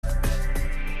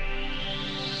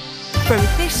From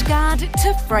Fishguard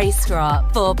to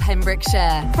Freystrop for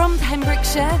Pembrokeshire. From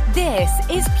Pembrokeshire, this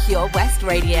is Pure West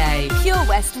Radio. Pure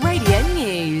West Radio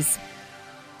News.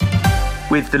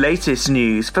 With the latest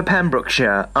news for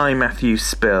Pembrokeshire, I'm Matthew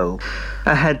Spill.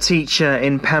 A head teacher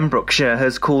in Pembrokeshire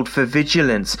has called for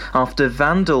vigilance after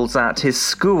vandals at his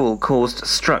school caused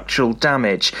structural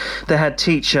damage. The head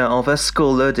teacher of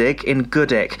Ysgol Udig in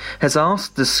Goodwick has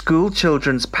asked the school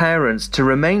children's parents to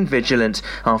remain vigilant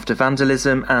after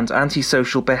vandalism and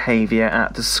antisocial behaviour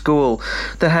at the school.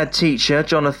 The head teacher,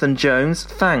 Jonathan Jones,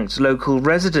 thanked local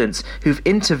residents who've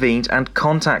intervened and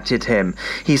contacted him.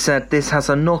 He said this has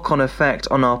a knock-on effect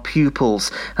on our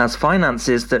pupils, as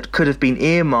finances that could have been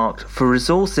earmarked for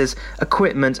resources,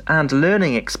 equipment and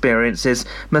learning experiences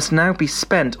must now be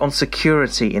spent on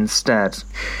security instead.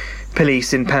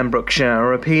 Police in Pembrokeshire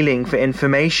are appealing for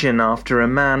information after a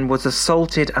man was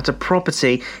assaulted at a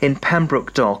property in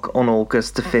Pembroke Dock on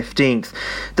August the 15th.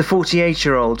 The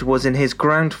 48-year-old was in his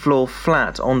ground floor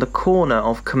flat on the corner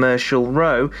of Commercial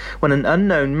Row when an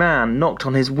unknown man knocked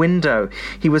on his window.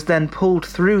 He was then pulled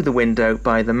through the window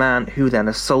by the man who then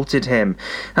assaulted him.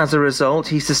 As a result,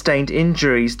 he sustained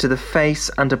injuries to the face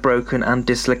and a broken and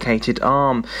dislocated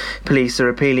arm. Police are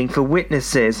appealing for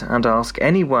witnesses and ask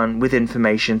anyone with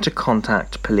information to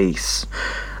contact police.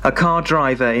 A car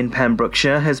driver in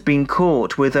Pembrokeshire has been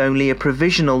caught with only a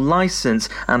provisional licence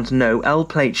and no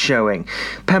L-plate showing.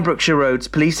 Pembrokeshire Roads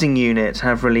Policing Unit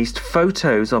have released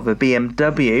photos of a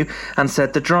BMW and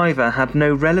said the driver had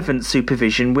no relevant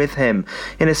supervision with him.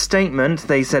 In a statement,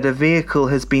 they said a vehicle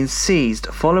has been seized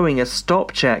following a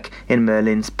stop check in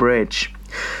Merlin's Bridge.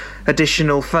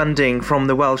 Additional funding from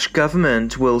the Welsh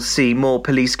Government will see more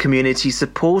police community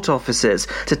support officers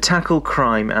to tackle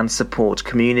crime and support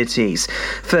communities.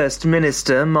 First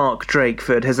Minister Mark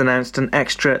Drakeford has announced an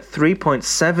extra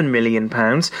 £3.7 million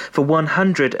for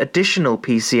 100 additional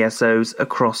PCSOs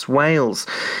across Wales.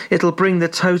 It'll bring the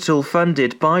total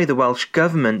funded by the Welsh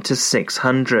Government to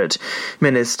 600.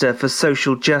 Minister for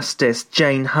Social Justice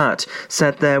Jane Hutt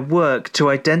said their work to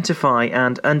identify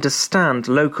and understand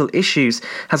local issues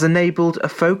has enabled a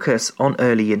focus on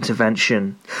early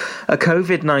intervention. A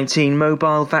COVID-19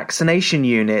 mobile vaccination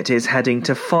unit is heading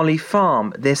to Folly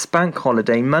Farm this bank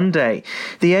holiday Monday.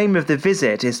 The aim of the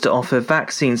visit is to offer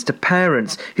vaccines to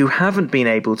parents who haven't been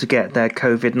able to get their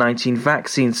COVID-19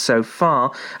 vaccines so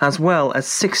far, as well as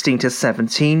 16 to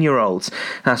 17-year-olds.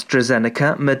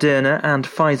 AstraZeneca, Moderna and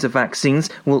Pfizer vaccines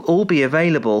will all be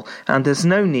available and there's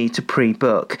no need to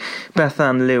pre-book.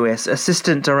 Bethan Lewis,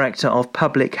 Assistant Director of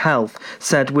Public Health,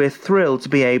 said we're thrilled to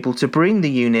be able to bring the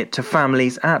unit to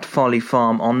families at Folly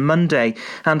Farm on Monday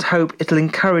and hope it'll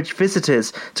encourage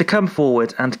visitors to come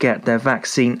forward and get their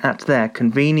vaccine at their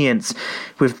convenience.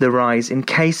 With the rise in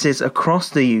cases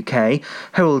across the UK,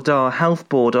 Hywel Dda Health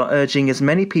Board are urging as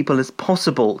many people as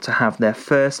possible to have their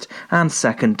first and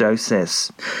second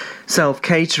doses.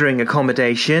 Self-catering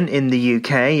accommodation in the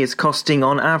UK is costing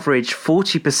on average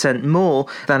 40% more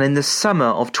than in the summer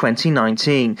of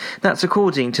 2019. That's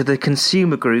according to the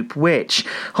consumer group Which.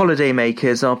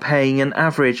 Holidaymakers are paying an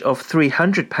average of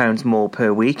 £300 more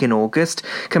per week in August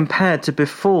compared to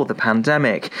before the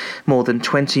pandemic. More than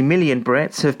 20 million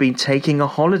Brits have been taking a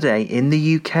holiday in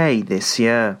the UK this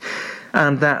year.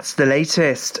 And that's the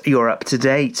latest. You're up to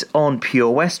date on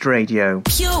Pure West Radio.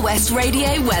 Pure West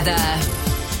Radio weather.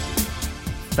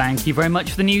 Thank you very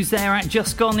much for the news there at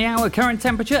Just Gone the Hour. Current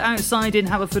temperature outside in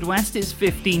Haverfordwest is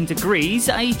 15 degrees.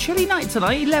 A chilly night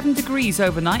tonight, 11 degrees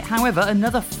overnight. However,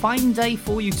 another fine day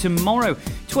for you tomorrow.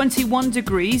 21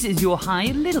 degrees is your high,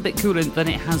 a little bit cooler than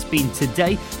it has been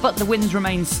today, but the winds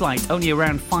remain slight, only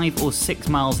around 5 or 6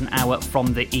 miles an hour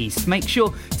from the east. Make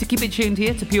sure to keep it tuned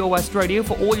here to Pure West Radio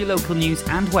for all your local news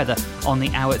and weather on the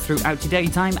hour throughout today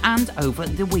time and over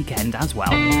the weekend as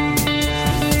well.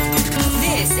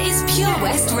 This is Pure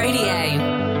West Radio.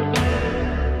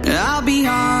 I'll be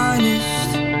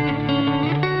honest,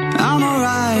 I'm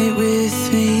alright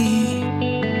with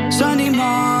me. Sunday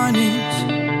mornings,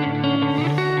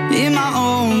 in my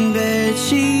own bed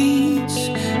sheets,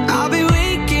 I'll be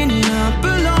waking up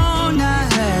alone. I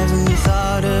haven't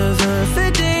thought of her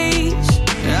for days.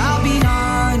 I'll be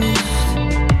honest,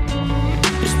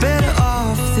 it's better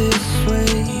off this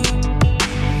way.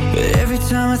 But every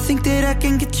time I think that I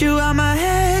can get you out my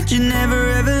head, you never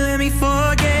ever let me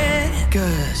forget.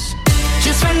 'Cause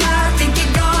just when I think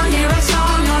you're gone, hear a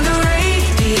song on the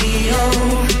radio.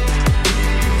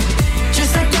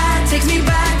 Just like that takes me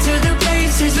back to the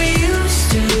places we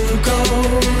used to go.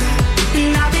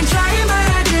 And I've been trying but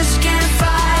I just can't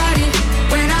fight it.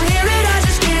 When I hear it I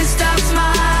just can't stop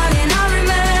smiling. I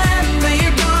remember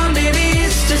you're gone, baby,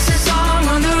 it's just a song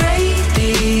on the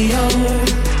radio.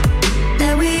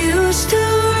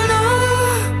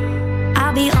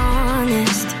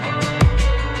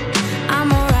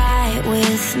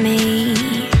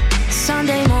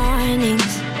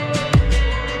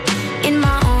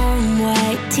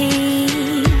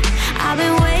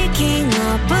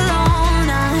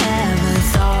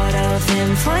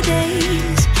 for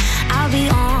days. I'll be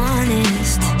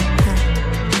honest,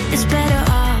 it's better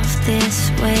off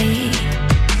this way.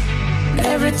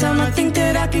 Every time I think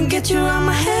that I can get you out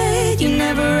my head, you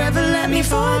never ever let me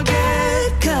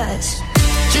forget. 'Cause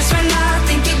just when I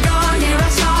think you're gone, hear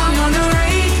a song on the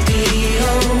radio.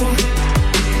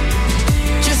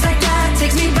 Just like that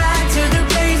takes me back to the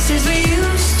places we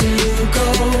used to go.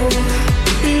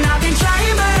 And I've been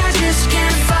trying but I just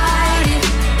can't fight it.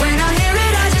 When I hear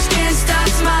it I just can't stop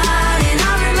smiling.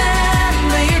 I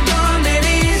remember you're gone,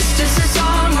 baby, it's just a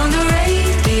song on the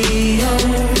radio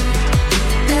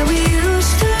that we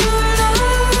used to know.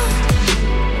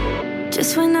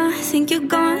 Just when I think you're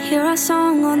gone, hear a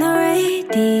song on the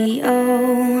radio.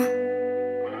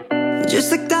 Just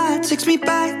like that takes me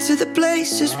back to the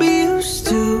places we used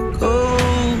to go.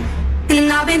 And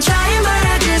I've been trying but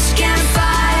I just can't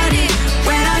fight it.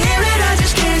 When I hear it I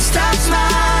just can't stop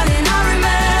smiling. I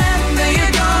remember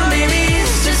you're gone, baby,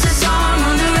 it's just a song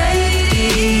on the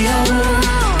radio.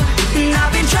 And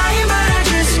I've been trying but I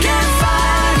just can't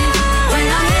fight it. When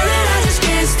I hear it I just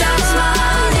can't stop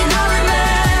smiling. I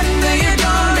remember you're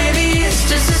gone, baby, it's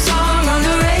just a song on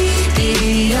the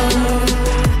radio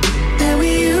that we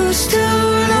used to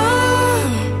know.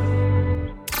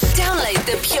 Download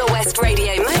the Pure West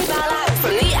Radio mobile app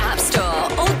from the App Store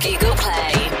or Google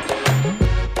Play.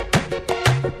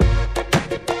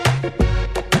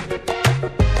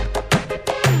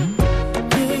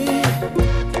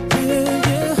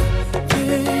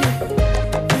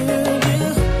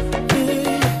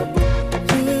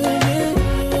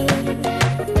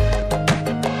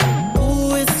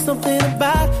 Ooh, it's something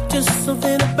about, just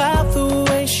something about the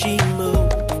way she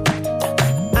moves.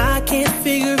 I can't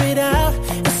figure it out.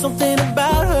 It's something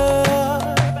about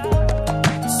her.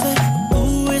 Say,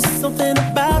 ooh, it's something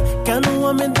about kind of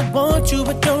woman that wants you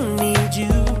but don't need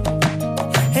you.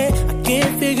 Hey, I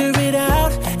can't figure it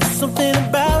out. It's something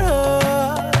about her.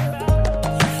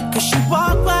 'Cause she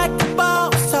walk like a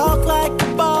boss, talk like a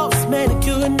boss,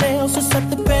 manicure and nails, just set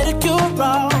the pedicure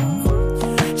off.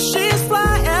 She's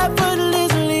fly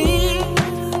effortlessly,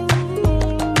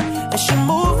 and she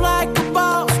move like a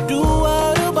boss, do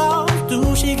what a boss do.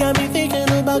 She got me thinking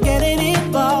about getting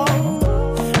involved.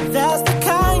 That's the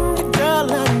kind of girl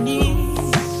I need.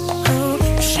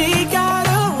 She got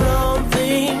her own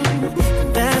thing,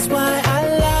 that's why I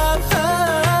love her.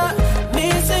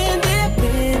 Miss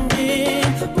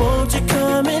Independent, won't you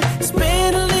come and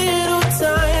spend a little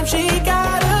time? She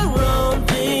got her own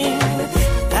thing,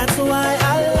 that's why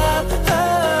I love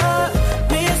her.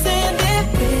 Miss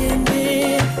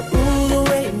Independent, ooh, the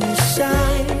way you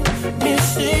shine. Miss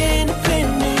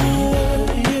Independent,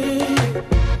 yeah,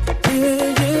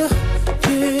 yeah, yeah,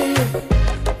 yeah,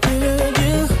 yeah,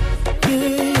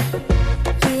 yeah,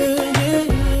 yeah, yeah.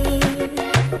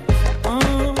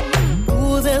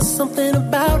 Ooh, there's something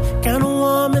about kind of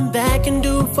woman that can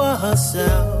do for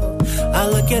herself. I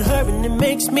look at her and it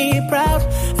makes me proud.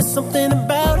 There's something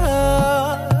about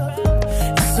her.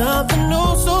 It's something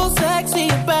oh so sexy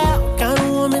about kind of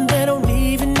woman that don't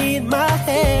even need my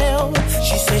help.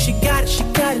 She says she got it,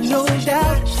 no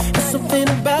doubt. There's something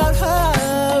about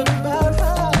her.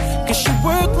 'Cause she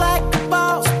work like a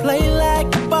boss, play like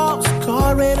a boss.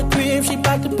 Car and a crib, she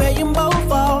bout to pay them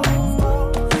both off.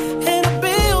 And her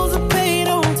bills are paid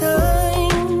on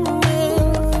time,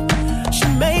 yeah. She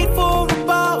made for a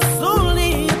boss,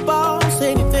 only a boss.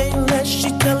 Anything less, she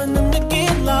telling them to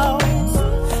get lost.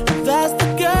 That's the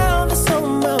girl that's on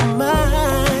my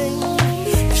mind.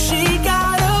 She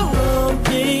got her own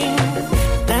thing,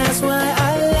 that's why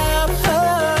I love her.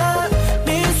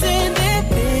 Miss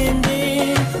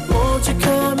Independent, won't you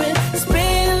come and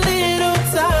spend a little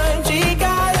time? She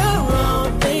got her own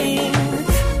thing,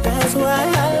 that's why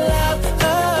I love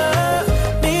her.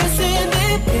 Miss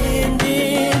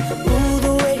Independent, ooh,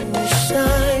 the way you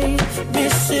shine.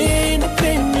 Miss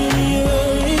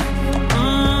Independent,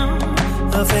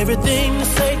 her favorite thing to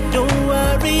say, don't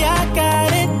worry, I got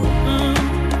it.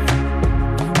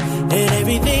 And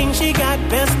everything she got,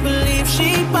 best believe she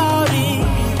bought it.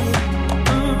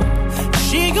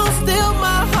 She gon' steal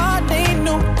my heart, ain't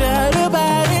no doubt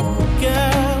about it.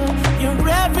 Girl, you're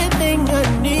everything I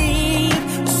need.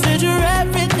 Said you're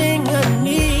everything I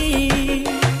need.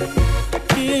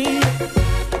 Yeah,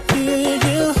 yeah,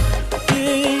 yeah, yeah,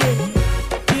 yeah,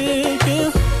 yeah,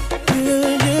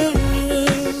 yeah, yeah.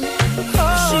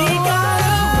 She got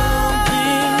her own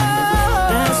thing,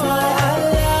 that's why I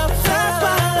love her.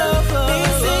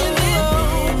 Miss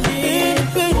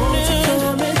Independent, won't you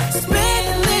come and spend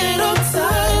a little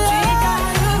time? She got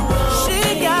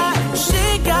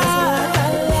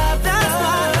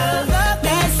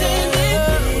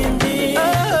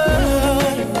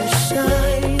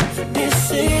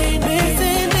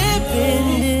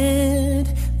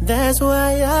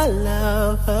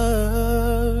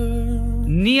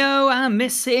Neo and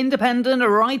Miss Independent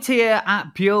right here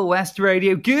at Pure West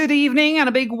Radio. Good evening and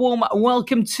a big warm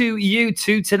welcome to you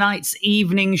to tonight's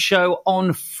evening show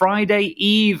on Friday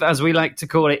Eve, as we like to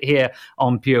call it here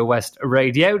on Pure West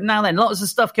Radio. Now then, lots of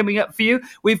stuff coming up for you.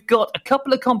 We've got a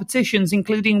couple of competitions,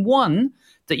 including one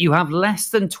that you have less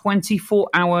than 24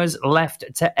 hours left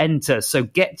to enter. So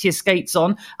get your skates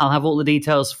on. I'll have all the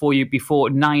details for you before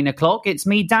 9 o'clock. It's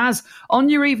me, Daz, on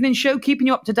your evening show, keeping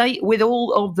you up to date with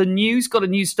all of the news. Got a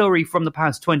news story from the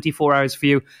past 24 hours for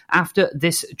you after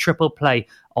this triple play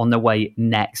on the way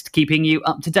next. Keeping you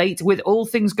up to date with all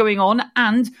things going on.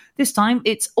 And this time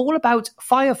it's all about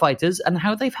firefighters and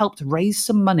how they've helped raise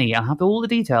some money. I'll have all the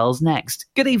details next.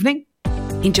 Good evening.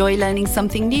 Enjoy learning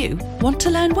something new? Want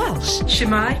to learn Welsh?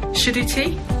 Shemai,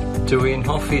 Shuduti. Dwi'n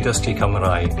hoffi dysgu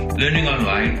Cymraeg. Learning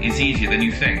online is easier than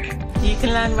you think. You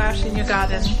can learn Welsh in your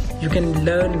garden. You can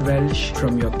learn Welsh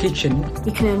from your kitchen.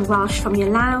 You can learn Welsh from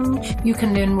your lounge. You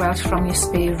can learn Welsh from your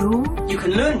spare room. You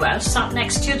can learn Welsh sat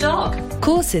next to your dog.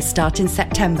 Courses start in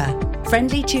September.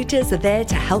 Friendly tutors are there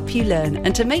to help you learn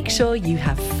and to make sure you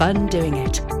have fun doing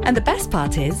it. And the best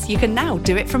part is, you can now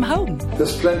do it from home.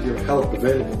 There's plenty of help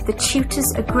available. The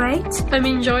tutors are great. I'm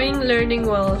enjoying learning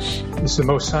Welsh. It's the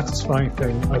most satisfying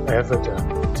thing I've ever done.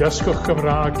 Dysgwch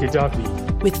Cymraeg gyda fi.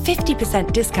 With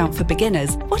 50% discount for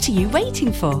beginners, what are you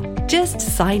waiting for? Just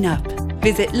sign up.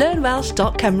 Visit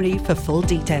learnwelsh.cymru for full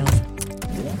details.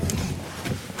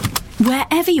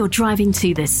 Wherever you're driving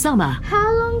to this summer,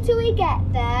 how long till we get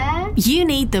there? You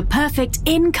need the perfect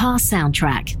in-car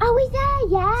soundtrack. Are we there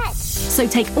yet? So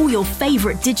take all your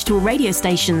favourite digital radio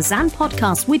stations and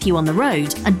podcasts with you on the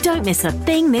road and don't miss a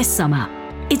thing this summer.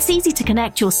 It's easy to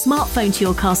connect your smartphone to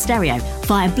your car stereo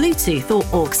via Bluetooth or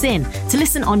aux-in to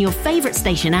listen on your favourite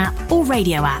station app or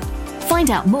radio app.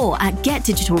 Find out more at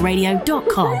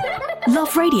getdigitalradio.com.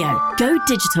 Love radio. Go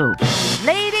digital.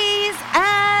 Ladies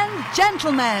and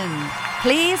gentlemen,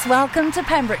 please welcome to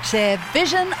Pembrokeshire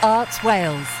Vision Arts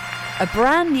Wales, a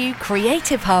brand new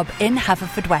creative hub in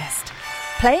Haverfordwest.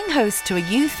 Playing host to a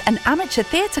youth and amateur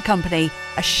theatre company,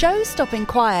 a show-stopping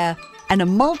choir, and a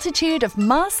multitude of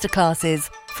masterclasses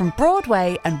from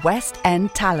Broadway and West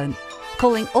End talent,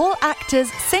 calling all actors,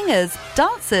 singers,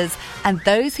 dancers, and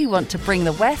those who want to bring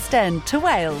the West End to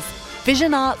Wales.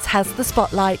 Vision Arts has the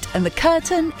spotlight and the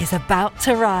curtain is about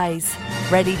to rise.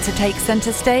 Ready to take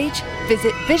centre stage?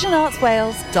 Visit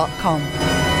visionartswales.com.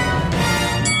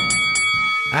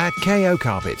 At KO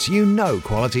Carpets, you know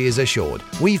quality is assured.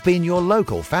 We've been your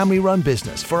local family-run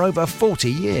business for over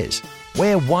 40 years.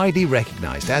 We're widely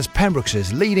recognised as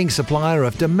Pembrokeshire's leading supplier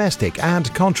of domestic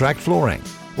and contract flooring.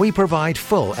 We provide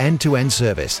full end-to-end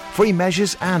service, free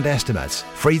measures and estimates,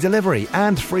 free delivery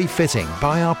and free fitting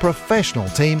by our professional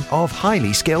team of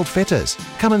highly skilled fitters.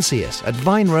 Come and see us at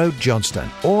Vine Road, Johnston,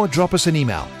 or drop us an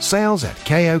email,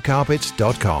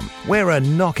 sales@kocarpets.com. We're a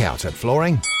knockout at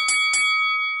flooring.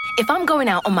 If I'm going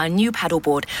out on my new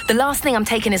paddleboard, the last thing I'm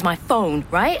taking is my phone,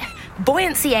 right?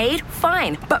 Buoyancy aid,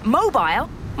 fine, but mobile?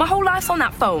 My whole life's on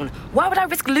that phone. Why would I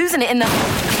risk losing it in the...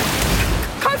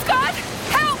 Coast Guard!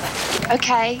 Help!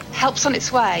 Okay, help's on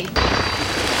its way.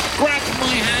 Grab my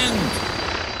hand!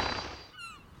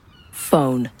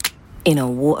 Phone. In a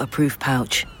waterproof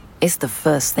pouch. It's the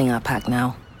first thing I pack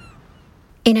now.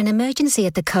 In an emergency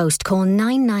at the coast, call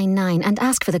 999 and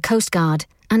ask for the Coast Guard.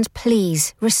 And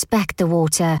please, respect the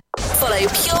water. Follow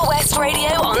Pure West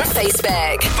Radio on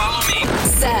Facebook. Follow me.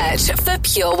 Search for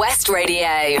Pure West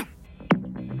Radio.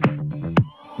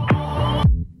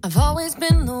 I've always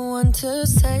been the one to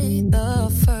say the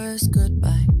first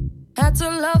goodbye. Had to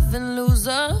love and lose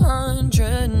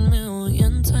 100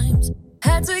 million times.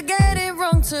 Had to get it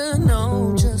wrong to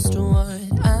know just what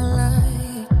I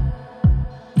like.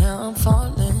 Now I'm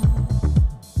falling.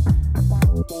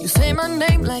 You say my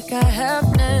name like I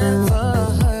have never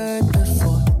heard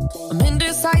before. I'm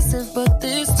indecisive, but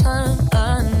this time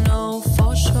I know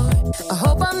for sure. I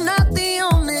hope I'm not the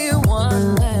only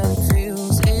one that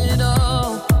feels it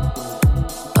all.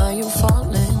 Are you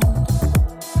falling?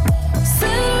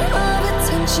 Center of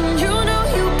attention, you know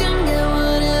you can get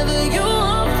whatever you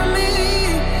want from me.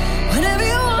 Whenever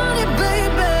you want it,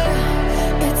 baby.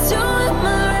 It's you and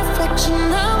my reflection.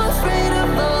 I'm afraid of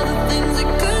all the things it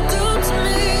could do to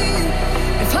me.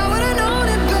 If I would've known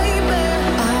it, baby,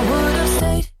 I would've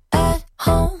stayed at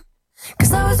home.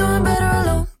 'Cause I was doing better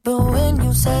alone. But when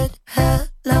you said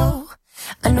hello,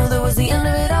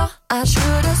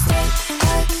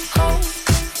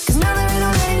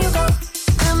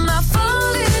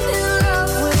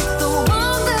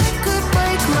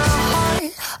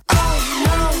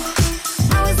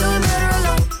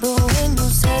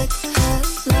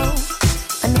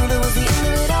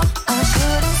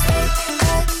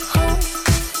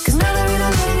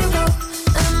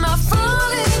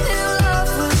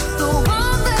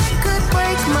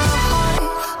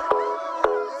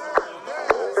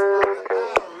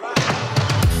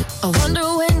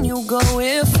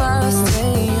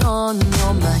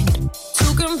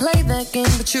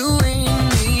 second, but you ain't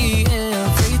me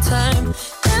every time.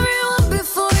 Everyone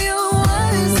before you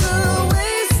was a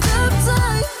waste of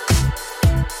time.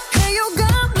 Hey, you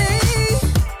got me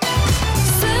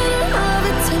center of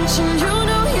attention. You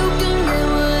know you can get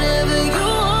whatever you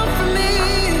want from me,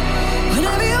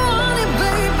 whenever you want it,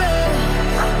 baby.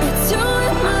 It's you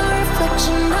and my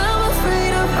reflection. I'm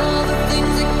afraid of all the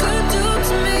things it could do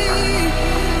to me.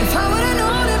 If I would've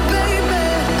known it, baby,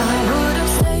 I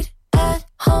would've stayed at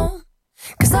home,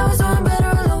 'cause I was doing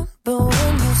better alone. But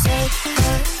when you said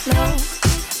hello,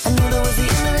 I knew that was the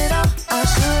end of it all. I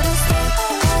should've stayed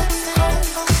at home,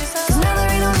 'cause now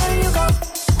there ain't no letting you go.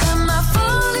 Am I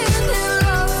falling in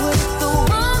love with the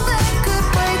one that could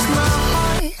break my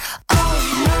heart? Oh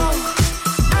no,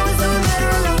 I was doing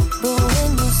better alone. But when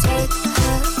you said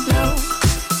hello,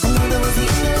 I knew that was the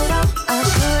end of it all. I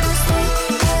should've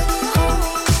stayed at home,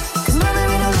 'cause now there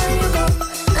ain't no letting you go.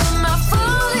 Am I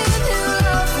falling in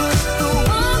love with the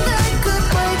one that could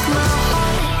break my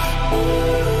heart?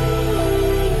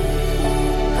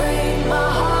 Break my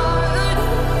heart.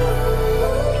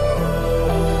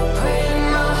 Break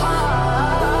my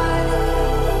heart.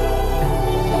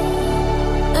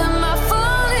 Am I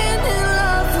falling in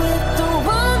love with the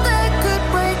one that could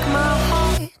break my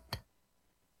heart?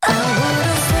 I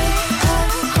would've stayed at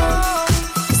home,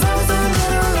 'cause I was doing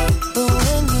better alone. But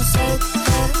when you said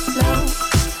hello,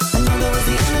 I knew that was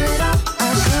the end of it all. I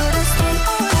should've stayed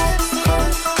at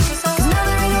home, 'cause now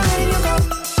there ain't no letting you go.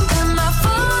 Am I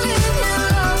falling in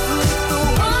love with the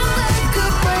one that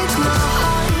could break my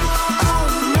heart? Oh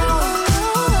no,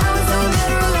 I was doing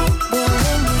better alone. But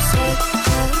when you said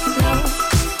hello,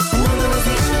 I knew that was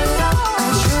the end of it all. I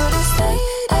should've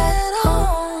stayed at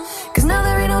home, 'cause now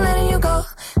there ain't no letting you go.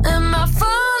 Am I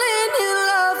falling in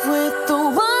love with the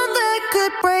one that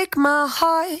could break my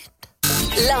heart?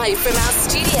 Live from our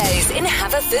studios in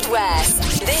Haverfordwest,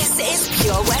 this is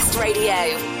Pure West Radio.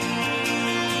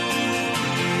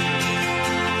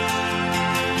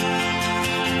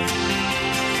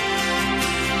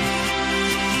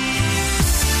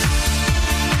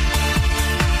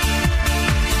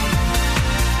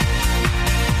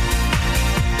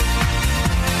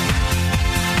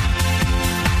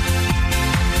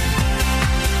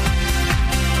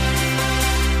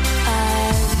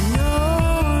 I've no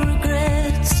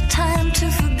regrets, time to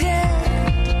forget.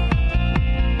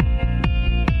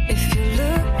 If you're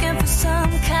looking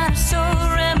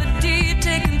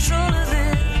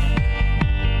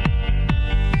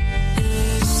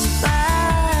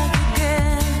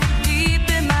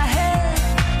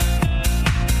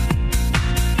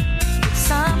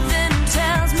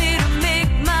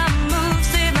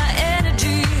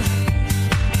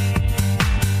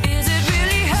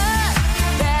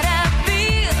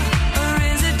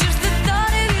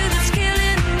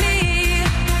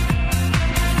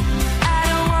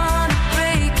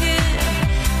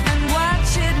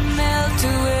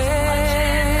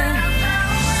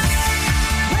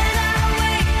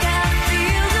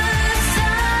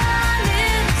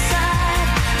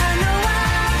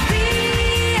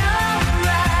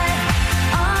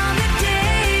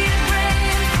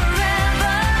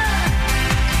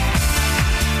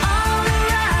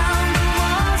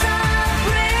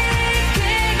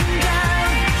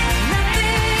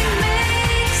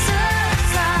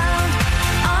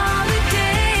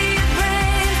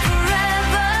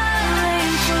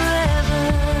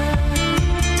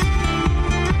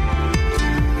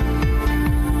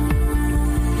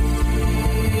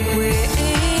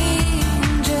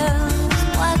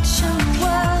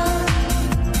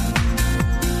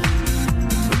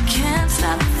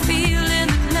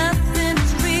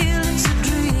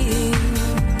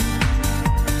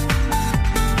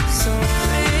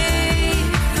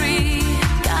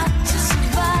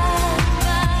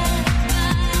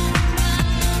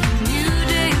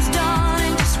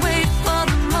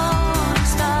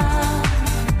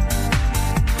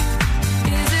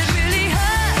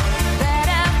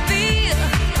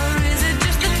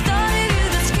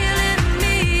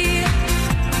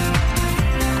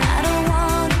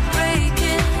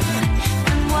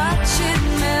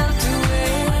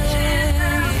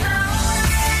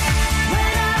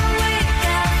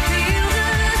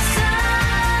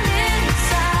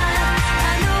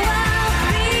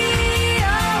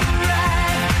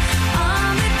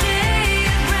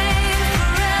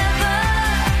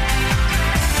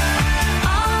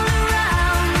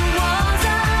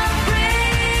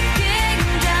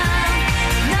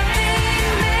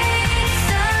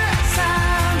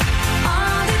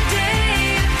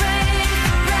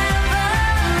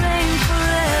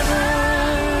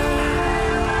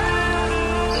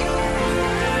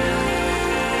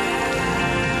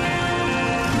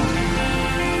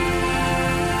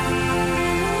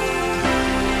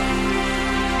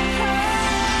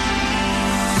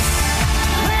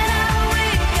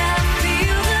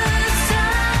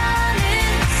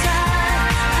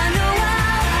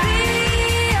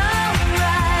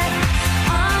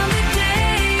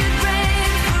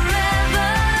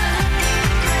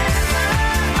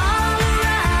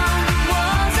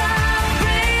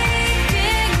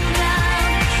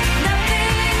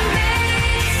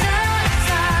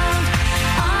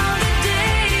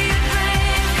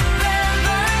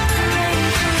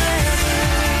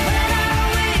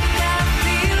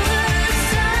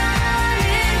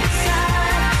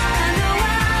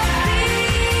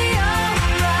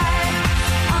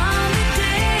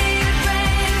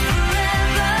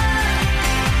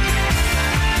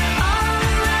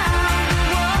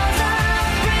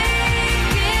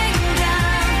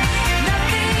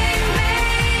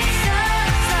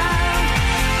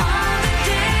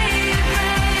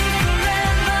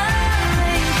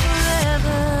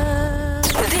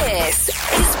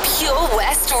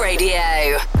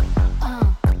Radio.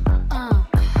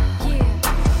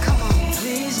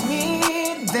 Please me,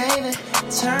 baby.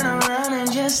 Turn around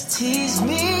and just tease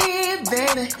me,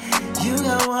 baby. You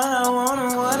got what I want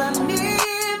and what I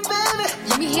need, baby.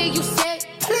 Let me hear you say,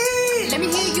 please. Let me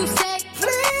hear you say,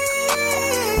 please.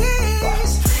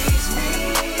 Please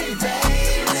me,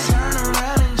 baby. Turn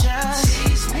around and just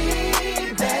tease me,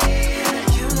 baby.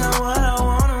 You got what I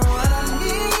want and what I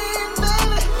need,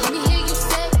 baby. Let me hear you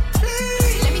say,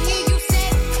 please. Let me hear you say,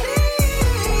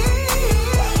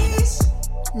 please.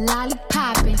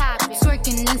 Lollipopping,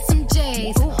 twerking in some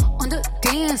J's on the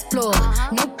dance floor.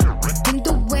 No in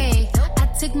the way. I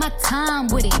take my time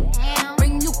with it.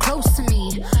 Bring you close to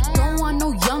me. Don't want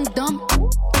no young dumb.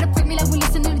 Better freak me like we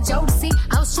listen to Jodeci.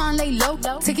 I was trying to lay low,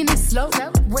 taking it slow.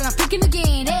 Well, I'm freaking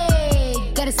again. Hey,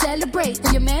 gotta celebrate.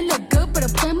 Your man look good, but I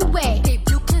put him away. If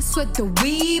you can sweat the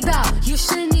weave out, you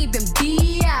shouldn't even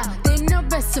be out. There no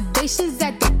reservations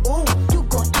at the ooh. You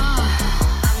go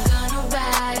I'm gonna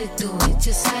ride it, do it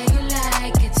just how you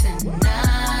like it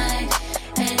tonight.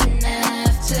 And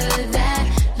after that,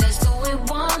 let's do it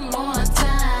one more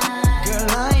time. Girl,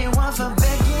 I ain't one for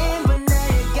begging, but now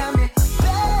you got me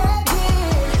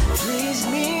begging. Please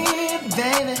me,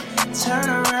 baby. Turn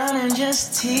around and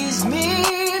just tease me,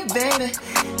 baby.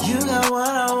 You got what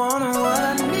I want and what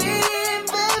I need,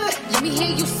 baby. Let me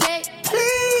hear you say,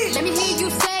 please. Let me hear you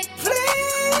say, please.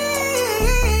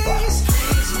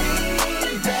 Please me,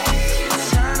 baby.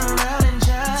 Turn around and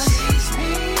just tease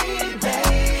me,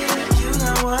 baby. You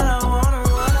got what I want and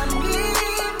what I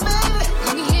need, baby.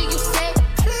 Let me hear you say,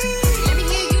 please. Let me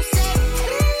hear you say,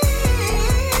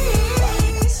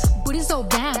 please. booty so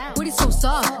bad, booty so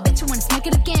soft. Bet you wanna smack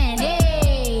it again.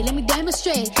 Hey, let me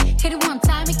demonstrate. Hit it one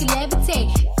time, make it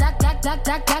levitate. Black, black, black,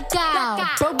 black, black,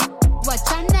 black. Bro,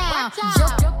 watch out now. Yo,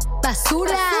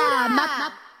 basura, ma,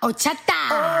 ochata.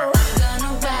 I'm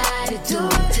gonna ride it, do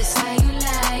it just how you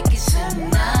like it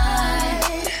tonight.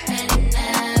 And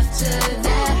after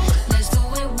that, let's do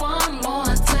it one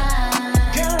more time.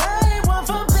 Girl, I ain't one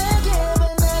for begging,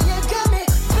 but now you got me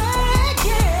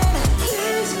begging.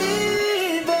 Please me,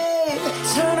 babe.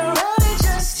 Turn around and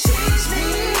just tease me,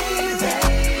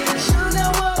 babe. You know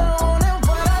what I want and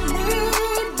what I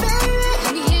need, baby.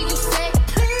 Let me hear you say,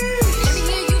 please. Let me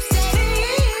hear you say,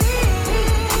 please.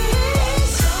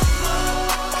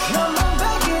 Come on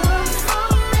back and run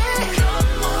from me.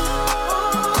 Come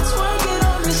on. Twerk it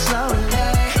on me slowly.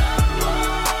 Come on.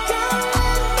 Girl,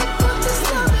 let me put this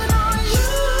loving on you.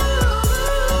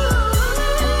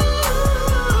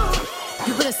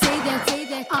 you better say that,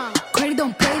 Credit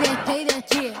don't play that,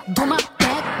 yeah. Do my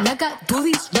back like I do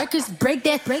these records, break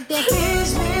that.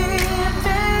 Tease me,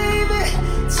 baby.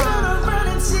 Turn around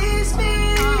and tease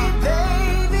me,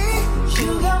 baby.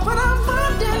 You got what I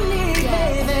want and need,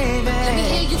 baby. Let me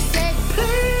hear you say,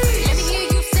 please. Let me hear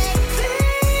you say, Tease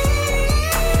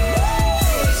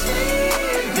me,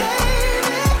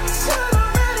 baby. Turn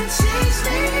around and tease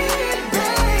me,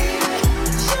 baby.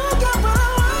 You got what I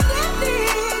want and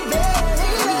need, baby.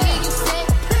 Let me hear you say,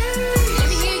 Let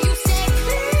me hear you say,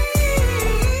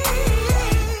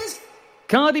 please.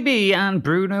 Cardi B and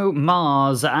Bruno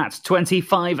Mars at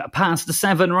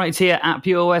 7:25 right here at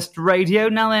Pure West Radio.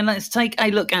 Now then, let's take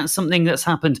a look at something that's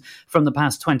happened from the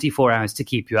past 24 hours to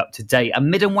keep you up to date.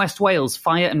 Mid and West Wales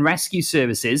Fire and Rescue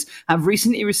Services have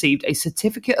recently received a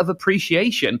certificate of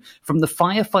appreciation from the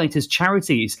firefighters'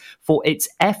 charities for its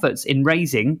efforts in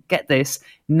raising, get this,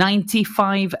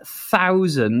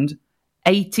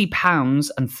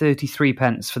 £95,080 and 33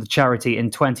 pence for the charity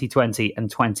in 2020 and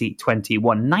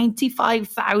 2021.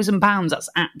 £95,000. That's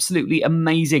absolutely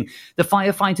amazing. The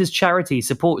firefighters charity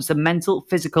supports the mental,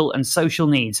 physical and social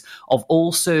needs of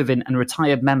all serving and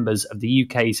retired members of the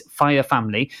UK's fire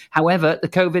family. However, the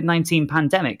COVID-19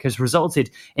 pandemic has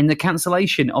resulted in the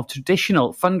cancellation of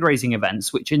traditional fundraising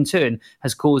events, which in turn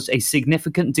has caused a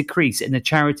significant decrease in the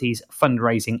charity's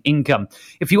fundraising income.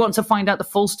 If you want to find out the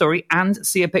full story and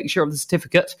see a picture of the certificate,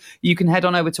 you can head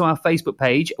on over to our Facebook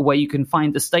page, where you can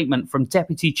find the statement from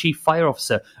Deputy Chief Fire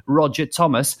Officer Roger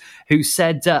Thomas, who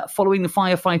said, following the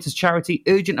firefighters charity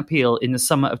urgent appeal in the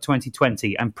summer of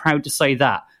 2020, I'm proud to say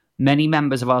that many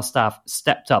members of our staff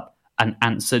stepped up and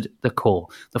answered the call.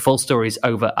 The full story is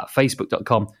over at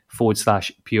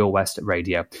facebook.com/Pure West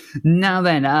Radio. Now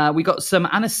then, we got some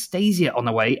Anastasia on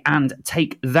the way and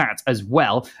Take That as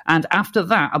well. And after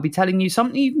that, I'll be telling you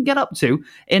something you can get up to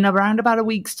in around about a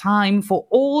week's time for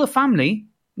all the family,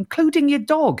 including your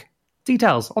dog.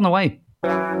 Details on the way.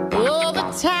 All the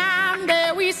time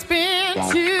that we spend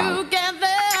together,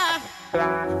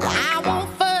 I won't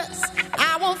fuss,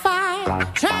 I won't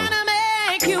fight, trying to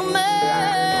make you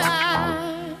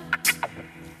mine.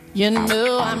 You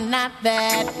know I'm not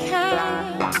that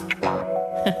kind.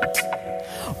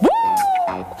 Woo!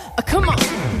 Come on.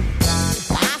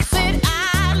 I said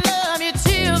I love you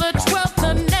till the 12th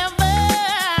of never,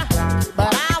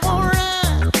 but I won't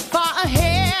run far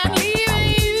ahead,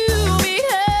 leaving you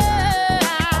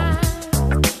behind.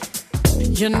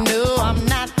 You know I'm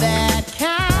not that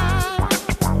kind.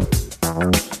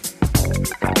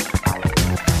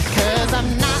 'Cause I'm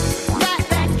not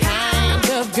that kind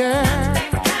of girl.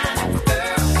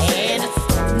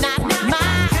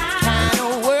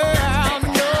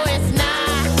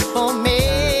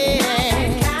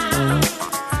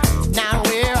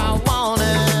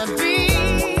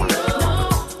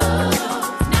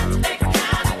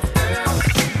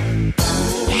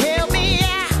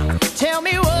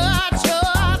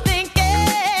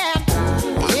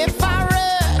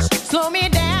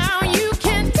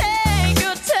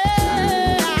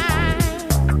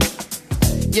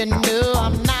 You know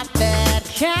I'm not that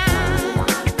kind.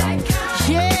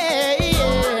 Yeah,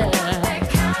 yeah.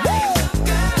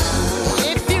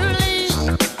 If you leave,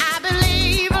 I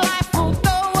believe life will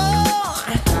go on.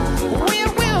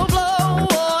 Wind will blow,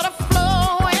 water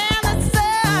flow, and the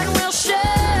sun will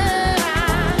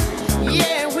shine.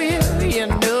 Yeah, will. You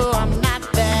know I'm not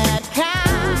that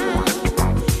kind.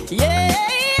 Yeah,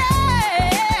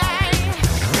 yeah.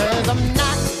 'Cause I'm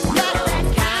not that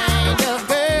kind of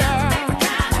girl.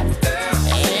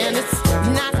 And it's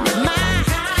not my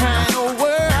kind of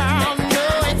world. No,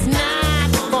 it's not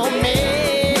for me.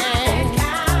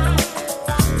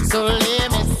 So let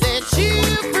me set you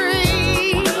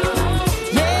free.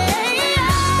 Yeah.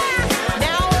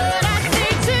 Now what I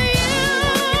say to you,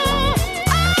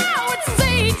 I would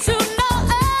say to no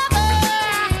other.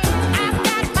 I've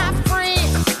got my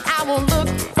friends, I won't look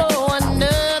for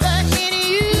another in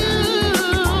you.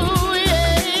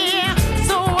 Yeah.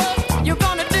 So what you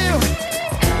gonna do?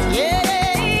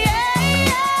 Yeah,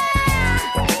 yeah,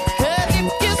 'cause if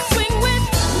you swing with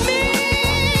me,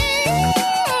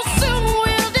 soon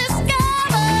we'll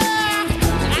discover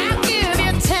I'll give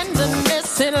you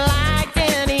tenderness and like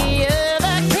any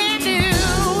other can do.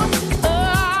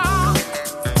 Oh,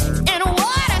 and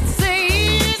what I say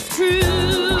is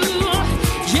true.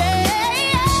 Yeah,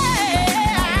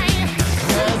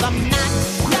 'cause I'm not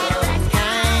that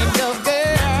kind of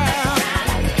girl.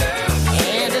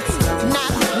 And it's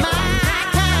not my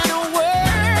kind of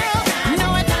world. No,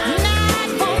 it's not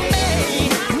for me.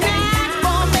 Not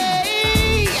for me.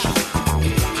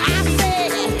 I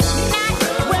said, not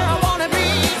where I wanna be.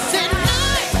 Said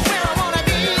not where I wanna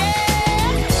be.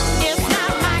 Yeah. It's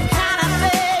not my kind of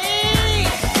thing.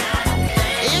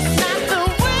 It's not the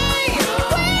way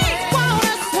we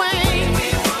wanna swing.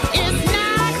 It's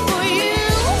not for you.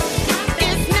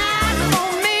 It's not for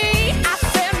me. I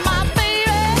said, my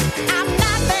baby, I'm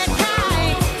not that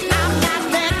kind. I'm not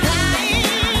that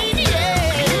kind.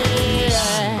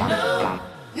 Yeah. No,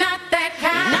 not that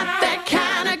kind. Not that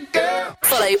kind of girl.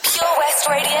 Follow Pure West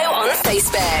Radio on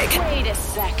Facebook. Wait a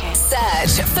second.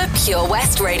 Search for Pure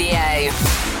West Radio.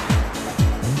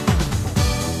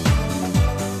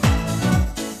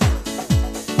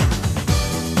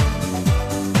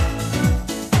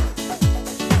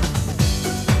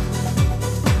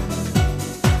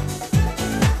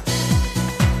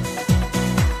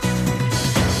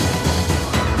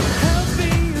 Help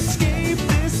me escape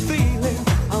this feeling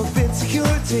of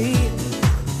insecurity.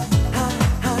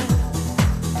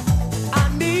 I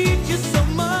need you so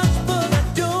much, but I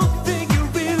don't think you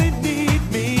really need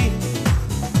me.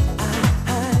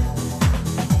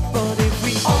 But if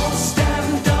we all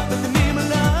stand up in the name of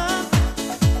love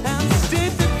and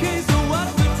state the case of what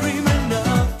we're dreaming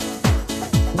of,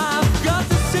 I've got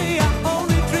to say I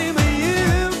only dream of you.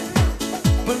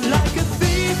 But like a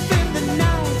thief in the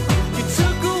night, you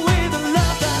took away the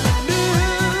love that I knew.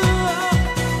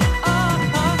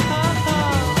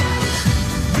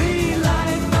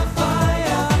 Relight my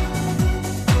fire.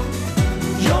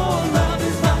 Your love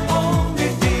is my only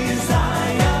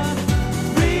desire.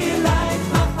 Relight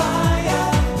my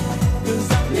fire, 'cause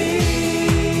I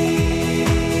need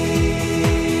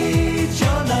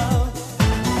your love.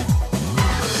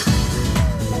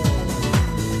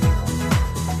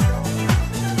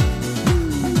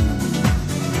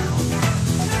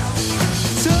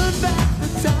 Turn back the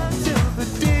time till the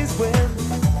days when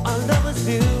our love was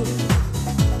new.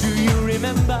 Do you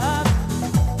remember?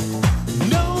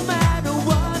 No matter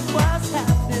what was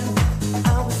happening, I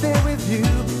was there with you.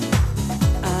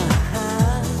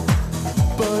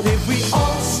 But if we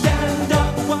all stand up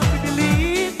for what we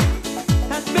believe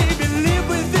and maybe live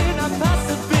within our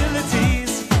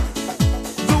possibilities,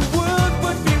 the world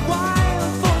would be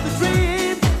wild for the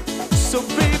dream. So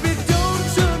baby, don't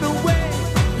turn away.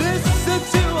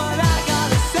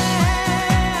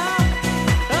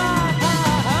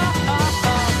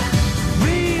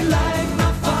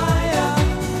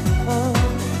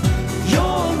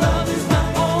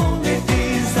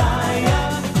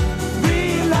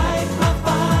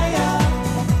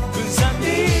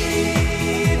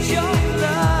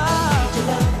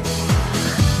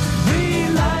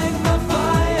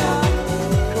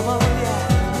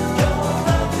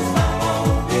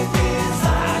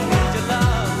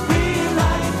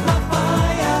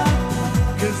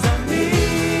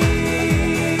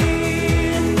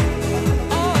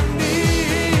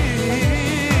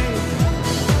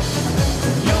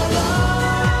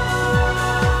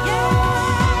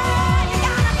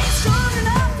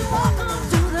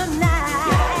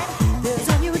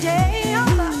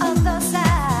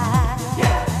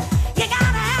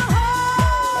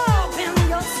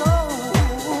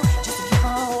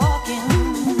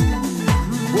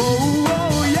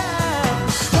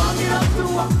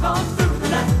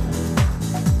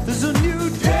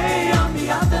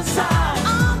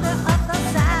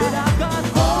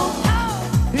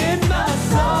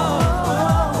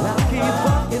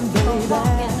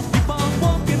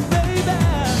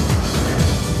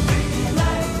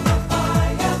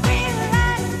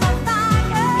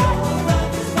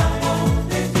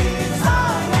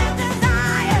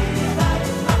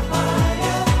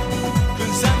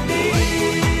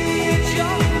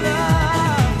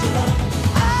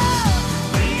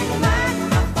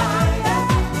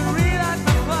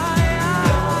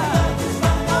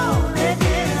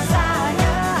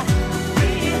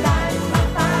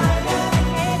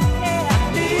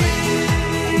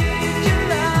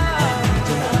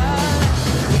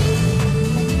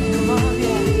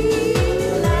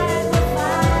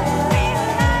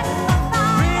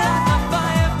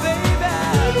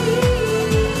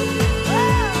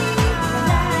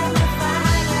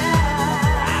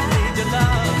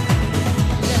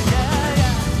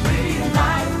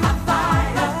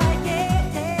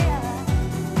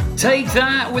 Take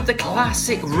that with the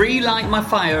classic Relight My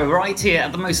Fire right here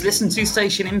at the most listened to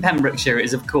station in Pembrokeshire. It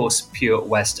is, of course, Pure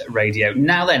West Radio.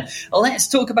 Now then, let's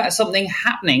talk about something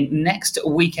happening next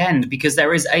weekend, because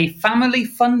there is a family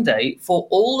fun day for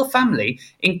all the family,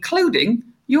 including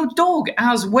your dog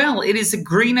as well. It is the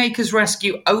Green Acres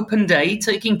Rescue Open Day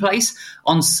taking place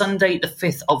on Sunday the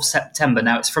 5th of September.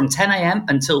 Now, it's from 10 a.m.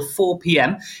 until 4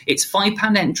 p.m. It's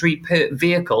 £5 entry per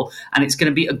vehicle, and it's going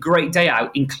to be a great day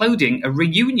out, including a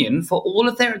reunion for all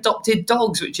of their adopted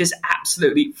dogs, which is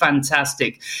absolutely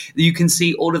fantastic. You can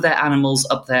see all of their animals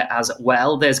up there as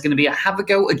well. There's going to be a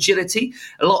have-a-go agility,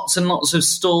 lots and lots of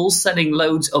stalls selling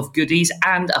loads of goodies,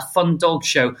 and a fun dog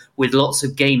show with lots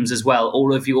of games as well.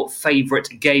 All of your favourite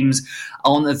games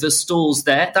on the stalls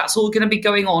there. That's all going to be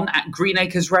going on at Green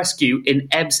Acres Rescue in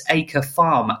Ebbs Acre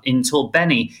Farm in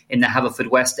Torbenny in the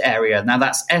Haverfordwest area. Now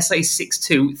that's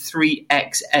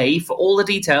SA623XA. For all the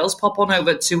details, pop on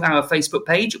over to our Facebook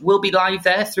page. We'll be live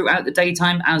there throughout the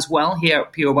daytime as well here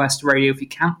at Pure West Radio if you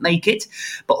can't make it.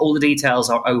 But all the details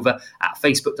are over at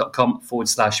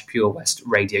facebook.com/Pure West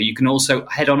Radio. You can also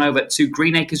head on over to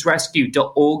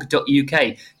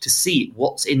greenacresrescue.org.uk to see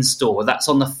what's in store. That's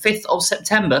on the 5th of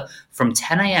September from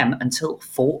 10 a.m. until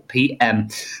 4 p.m.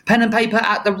 Pen and paper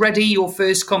at the ready. Your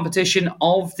first competition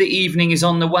of the evening is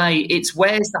on the way. It's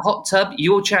Where's the Hot Tub?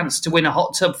 Your chance to win a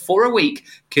hot tub for a week,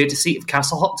 courtesy of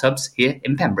Castle Hot Tubs here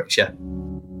in Pembrokeshire.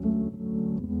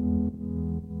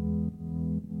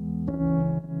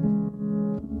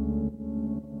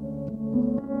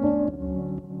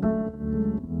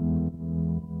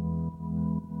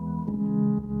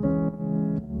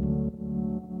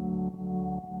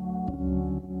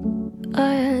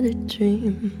 I had a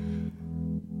dream.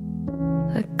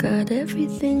 I got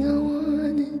everything I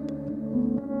wanted.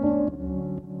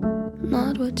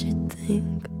 Not what you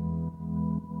think.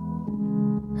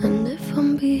 And if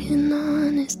I'm being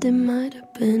honest, it might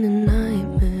have been a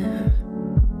nightmare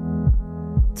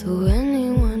to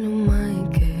anyone who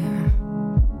might care.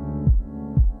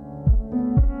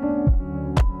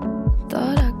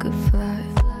 Thought I could fly,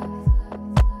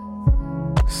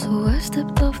 so I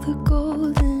stepped off the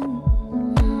golden.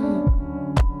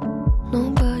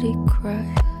 Nobody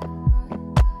cried.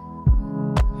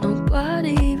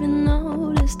 Nobody even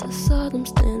noticed. I saw them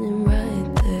standing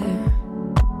right there.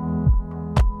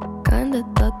 Kinda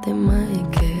thought they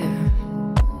might care.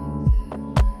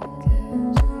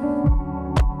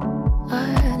 I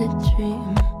had a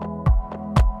dream.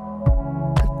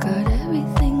 I got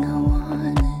everything I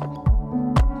wanted.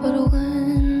 But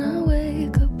when I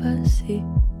wake up I see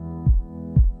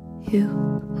you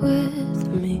with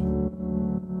me.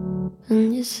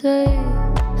 And you say,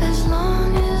 as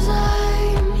long as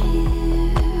I'm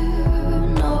here,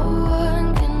 no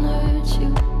one can hurt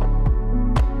you.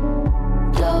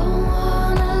 Don't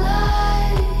wanna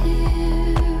lie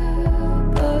here,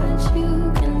 but you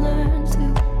can learn to.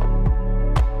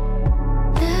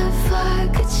 If I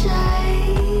could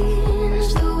change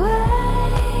the way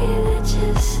that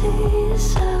you see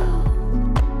yourself,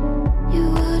 you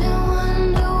wouldn't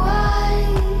wonder why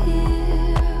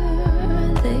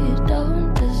they don't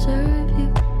deserve you.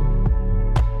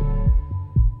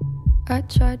 I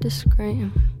tried to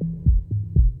scream,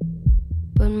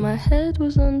 but my head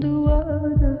was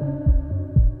underwater.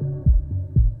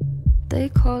 They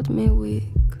called me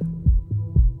weak,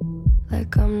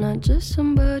 like I'm not just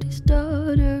somebody's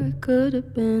daughter. It could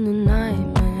have been a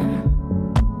nightmare,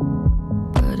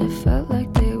 but it felt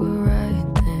like they were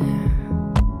right there.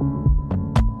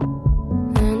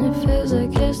 And it feels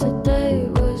like yesterday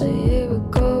was a year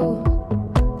ago.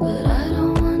 But I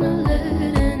don't wanna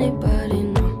let anybody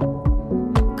know,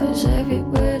 'cause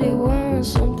everybody wants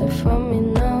something from me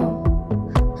now,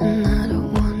 and I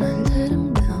don't wanna let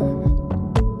them down.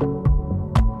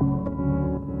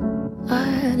 I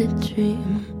had a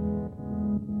dream.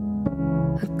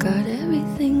 I got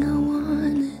everything I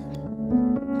wanted.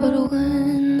 But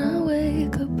when I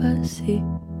wake up I see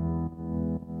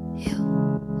you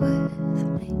with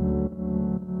me.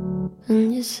 And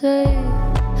you say,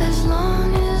 as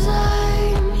long as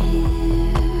I'm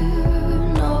here,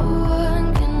 no one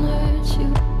can hurt you.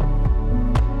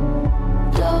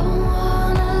 Don't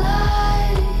wanna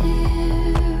lie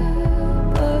here,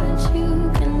 but you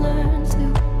can learn to.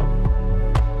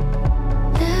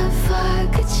 If I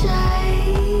could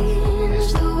change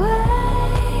the way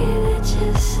that you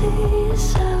see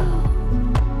yourself,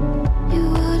 you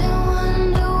wouldn't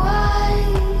wonder why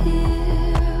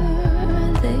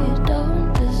they don't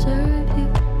deserve you.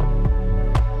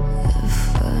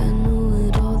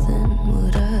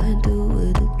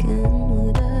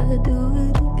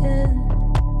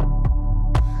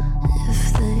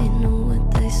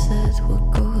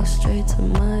 straight to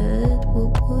my head,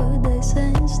 what would they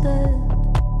say instead?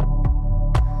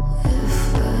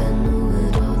 If I knew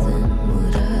it all, then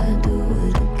would I do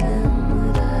it again?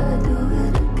 Would I do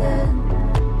it again?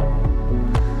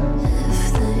 If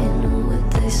they knew what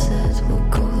they said would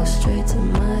go straight to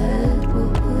my head,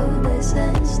 what would they say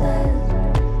instead?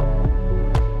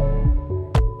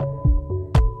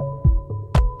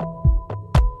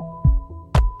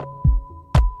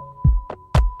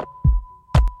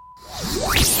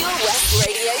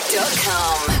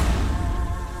 PureWestRadio.com.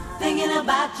 Thinking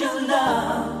about your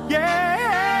love.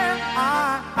 Yeah,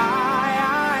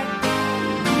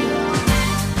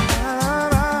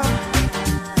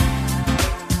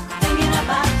 thinking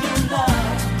about your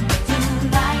love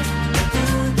tonight,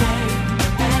 today,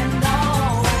 and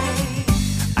always.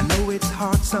 I know it's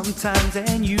hard sometimes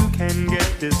and you can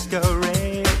get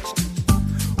discouraged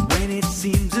when it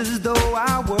seems as though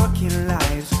our working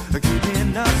lives are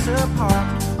keeping us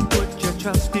apart. Put your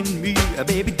trust in me,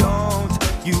 baby, don't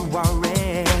you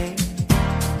worry.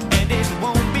 And it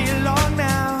won't be long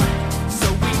now,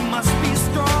 so we must be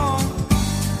strong.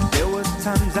 There was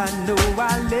times I know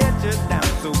I let you down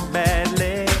so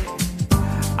badly.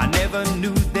 I never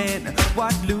knew then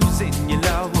what losing your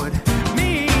love would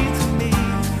mean to me.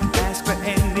 Ask for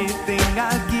anything,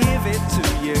 I'll give it to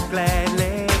you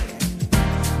gladly.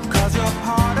 'Cause you're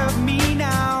part of me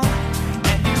now,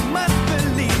 and you must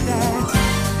believe that.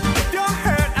 If you're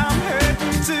hurt, I'm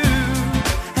hurting too.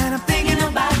 And I'm thinking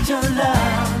about your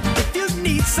love. If you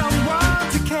need someone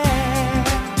to care,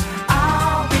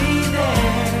 I'll be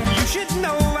there. You should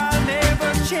know I'll never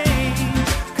change.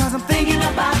 'Cause I'm thinking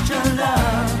about your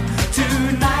love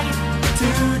tonight,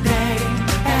 today,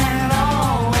 and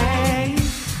always.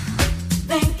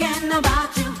 Thinking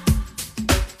about you,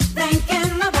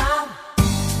 thinking about.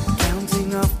 Counting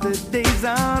up the days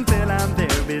until I'm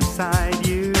there beside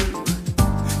you,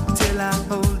 till I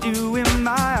hold you in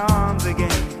my arms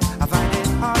again. I find it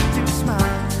hard to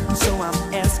smile, so I'm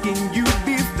asking you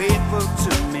be faithful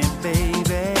to me,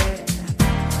 baby.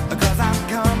 'Cause I'm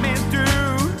coming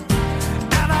through,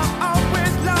 and I'll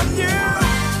always love you.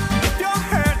 If you're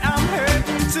hurt, I'm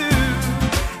hurting too.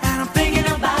 And I'm thinking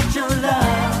about your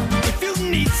love. If you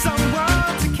need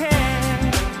someone to care,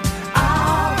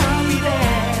 I'll be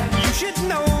there. You should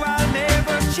know I'll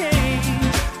never change.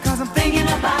 'Cause I'm thinking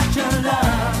about your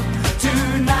love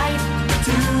tonight,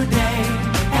 today,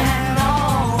 and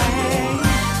always.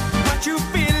 What you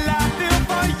feel, I feel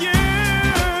for you.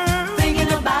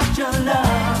 Thinking about your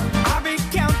love, I'll be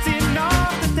counting all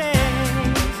the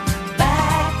days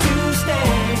back to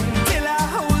stay till I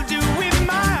hold you in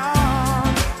my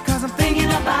arms. 'Cause I'm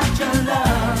thinking about your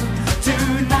love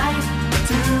tonight,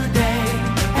 today,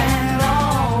 and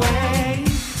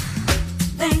always.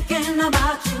 Thinking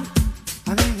about you,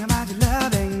 I'm thinking about your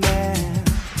loving, yeah.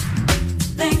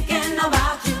 thinking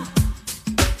about you,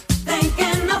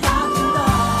 thinking about your love.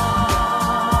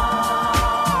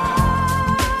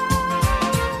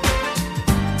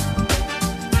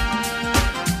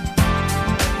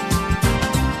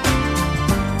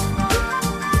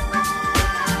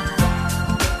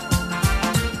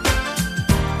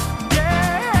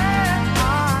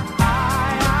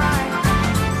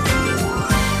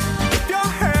 If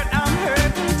you're hurt, I'm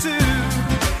hurting too.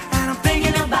 And I'm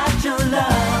thinking about your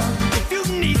love. If you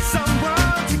need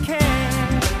someone to care,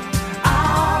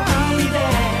 I'll be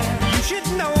there. You should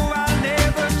know I'll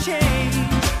never change.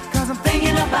 'Cause I'm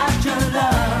thinking about your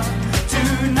love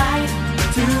tonight,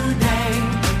 today,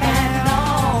 and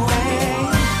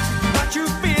always. What you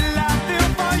feel, I feel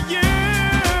for you.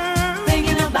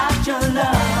 Thinking about your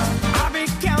love, I'll be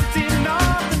counting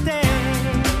all the days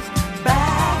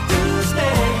back to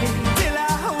stay till I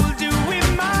hold you in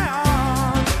my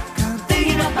arms. 'Cause I'm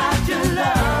thinking about your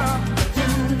love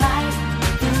tonight,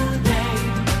 today,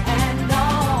 and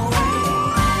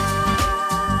always.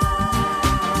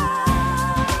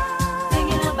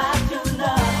 Thinking about your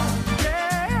love.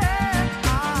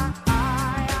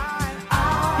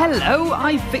 Hello,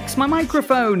 I fixed my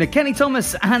microphone. Kenny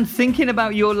Thomas and Thinking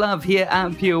About Your Love here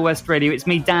at Pure West Radio. It's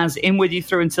me, Daz, in with you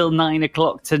through until 9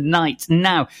 o'clock tonight.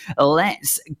 Now,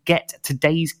 let's get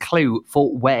today's clue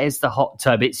for Where's the Hot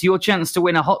Tub? It's your chance to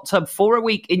win a hot tub for a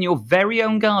week in your very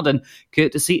own garden,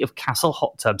 courtesy of Castle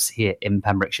Hot Tubs here in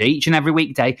Pembrokeshire. Each and every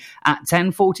weekday at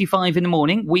 10:45 in the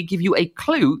morning, we give you a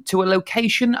clue to a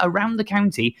location around the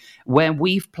county where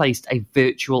we've placed a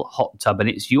virtual hot tub, and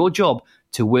it's your job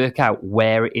to work out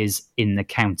where it is in the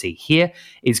county. Here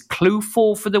is clue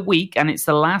 4 for the week, and it's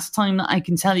the last time that I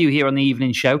can tell you here on the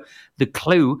evening show the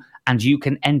clue, and you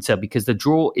can enter because the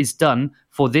draw is done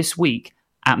for this week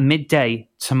at midday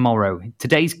tomorrow.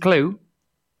 Today's clue: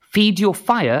 feed your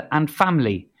fire and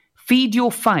family. Feed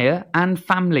your fire and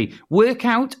family. Work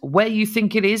out where you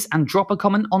think it is and drop a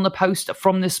comment on the post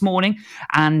from this morning.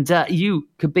 And you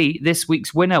could be this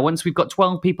week's winner. Once we've got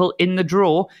 12 people in the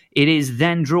draw, it is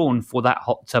then drawn for that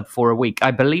hot tub for a week.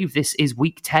 I believe this is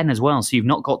week 10 as well, so you've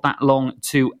not got that long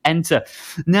to enter.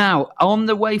 Now, on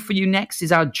the way for you next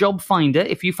is our job finder.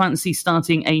 If you fancy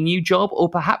starting a new job, or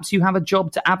perhaps you have a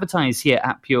job to advertise here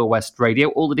at Pure West Radio,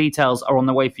 all the details are on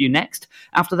the way for you next.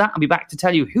 After that, I'll be back to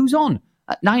tell you who's on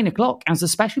at 9 o'clock as the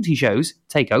specialty shows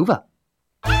take over.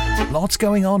 Lots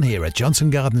going on here at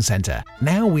Johnson Garden Centre.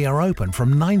 Now we are open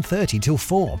from 9:30 till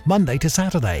 4, Monday to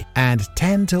Saturday, and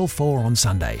 10 till 4 on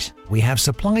Sundays. We have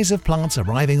supplies of plants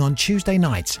arriving on Tuesday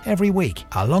nights every week,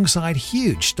 alongside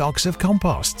huge stocks of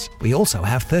composts. We also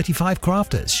have 35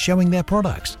 crafters showing their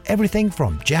products, everything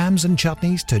from jams and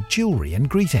chutneys to jewellery and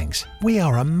greetings. We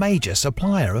are a major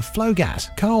supplier of flow gas,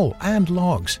 coal and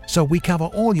logs, so we cover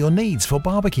all your needs for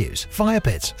barbecues, fire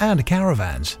pits and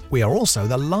caravans. We are also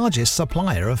the largest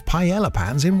supplier of paella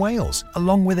pans in Wales,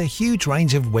 along with a huge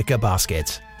range of wicker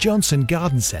baskets. Johnson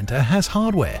Garden Centre has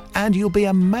hardware, and you'll be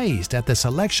amazed at the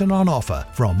selection on offer,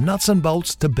 from nuts and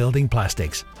bolts to building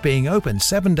plastics. Being open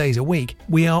 7 days a week,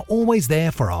 we are always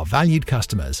there for our valued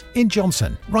customers. In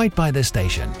Johnson, right by the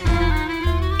station.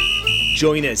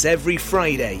 Join us every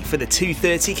Friday for the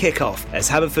 2:30 kickoff as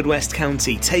Haverfordwest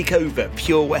County take over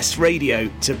Pure West Radio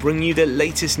to bring you the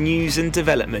latest news and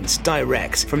developments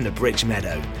direct from the Bridge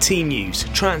Meadow. Team news,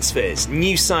 transfers,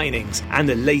 new signings and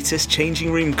the latest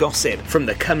changing room gossip from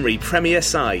the Cymru Premier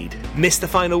side. Miss the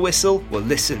final whistle? Well,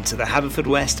 listen to the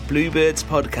Haverfordwest Bluebirds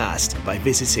podcast by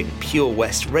visiting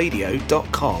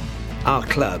purewestradio.com. Our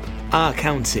club, our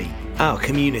county, our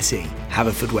community.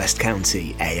 Haverfordwest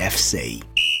County AFC.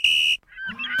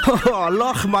 Oh,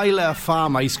 Lochmeyler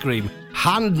Farm Ice Cream.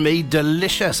 Handmade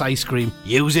delicious ice cream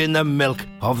using the milk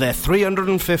of their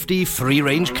 350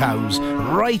 free-range cows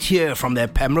right here from their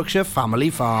Pembrokeshire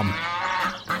family farm.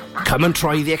 Come and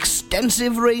try the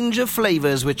extensive range of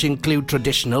flavours which include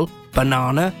traditional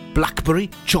banana, blackberry,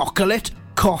 chocolate,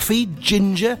 coffee,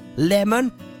 ginger,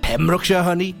 lemon, Pembrokeshire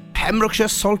honey, Pembrokeshire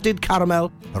salted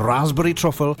caramel, raspberry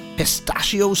truffle,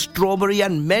 pistachio, strawberry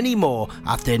and many more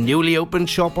at their newly opened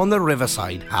shop on the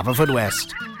Riverside,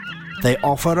 Haverfordwest. They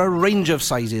offer a range of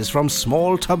sizes from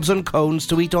small tubs and cones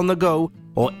to eat on the go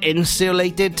or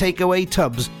insulated takeaway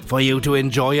tubs for you to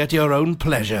enjoy at your own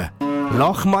pleasure.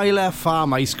 Lochmeyler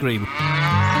Farm Ice Cream.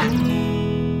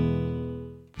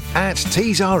 At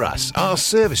Tees R Us, our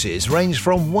services range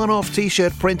from one-off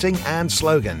t-shirt printing and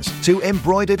slogans to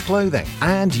embroidered clothing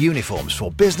and uniforms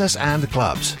for business and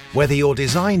clubs. Whether your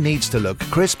design needs to look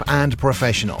crisp and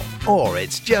professional, or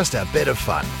it's just a bit of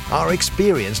fun, our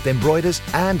experienced embroiders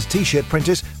and t-shirt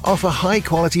printers offer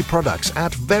high-quality products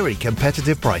at very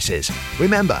competitive prices.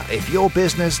 Remember, if your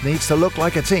business needs to look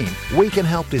like a team, we can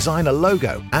help design a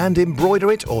logo and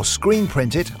embroider it or screen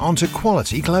print it onto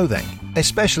quality clothing,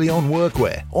 especially on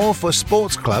workwear or for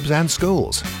sports clubs and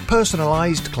schools.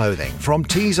 Personalised clothing from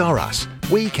Tees R Us.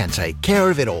 We can take care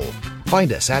of it all.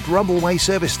 Find us at Rumbleway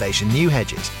Service Station, New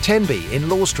Hedges, 10B in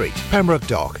Law Street, Pembroke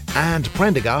Dock and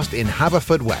Prendergast in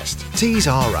Haverfordwest. Tees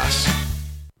R Us.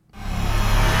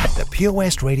 The Pure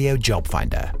West Radio Job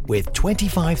Finder, with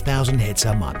 25,000 hits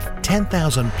a month,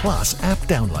 10,000 plus app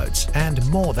downloads, and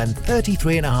more than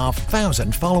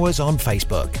 33,500 followers on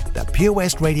Facebook. The Pure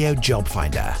West Radio Job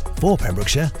Finder, for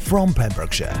Pembrokeshire, from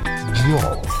Pembrokeshire.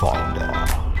 Job Finder.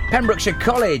 Pembrokeshire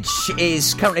College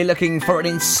is currently looking for an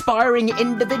inspiring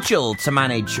individual to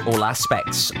manage all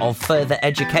aspects of further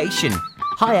education,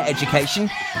 higher education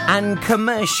and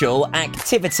commercial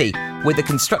activity, with the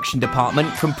construction department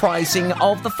comprising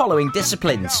of the following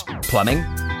disciplines: plumbing,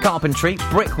 carpentry,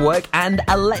 brickwork and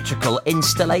electrical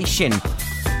installation.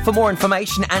 For more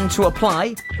information and to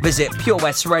apply, visit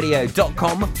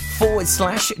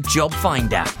purewestradio.com/job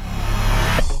finder.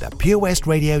 The Pure West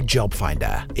Radio Job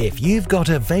Finder. If you've got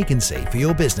a vacancy for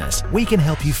your business, we can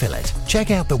help you fill it. Check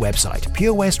out the website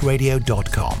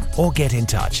purewestradio.com or get in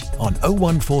touch on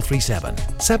 01437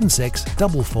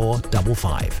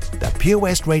 764455. The Pure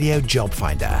West Radio Job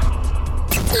Finder.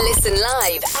 Listen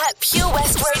live at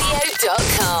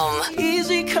purewestradio.com.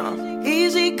 Easy come,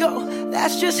 easy go.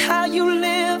 That's just how you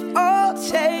live. Oh,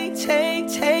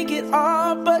 take it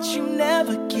all, but you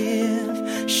never give.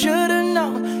 Should've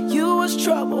known you was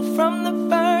trouble from the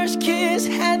first kiss.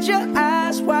 Had your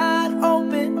eyes wide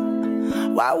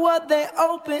open. Why were they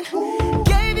open?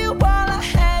 Gave you all I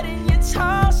had and you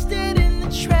tossed it in the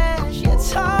trash. You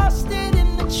tossed it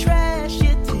in the trash.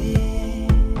 You did.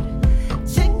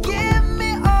 To give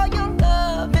me all your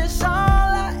love is all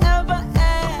I ever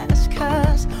ask.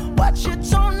 'Cause what you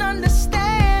don't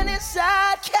understand is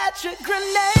I'd catch catch a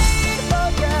grenade for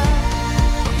ya.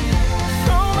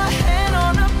 Throw my hand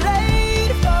on a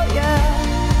blade for ya.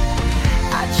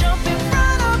 I jump in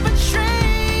front of a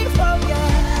train for ya.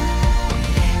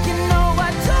 You know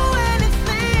I'd do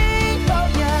anything for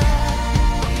ya.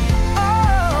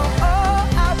 Oh,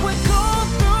 I would go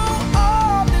through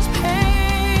all this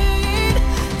pain.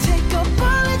 Take a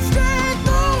bullet straight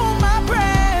through my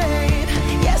brain.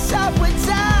 Yes, I would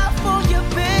die for you,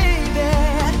 baby.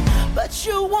 But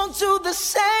you won't do the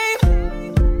same.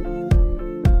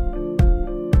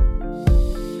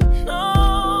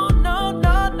 No, no,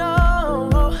 no, no.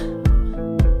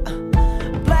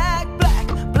 Black, black,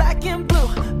 black and blue.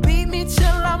 Beat me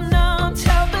till I'm numb.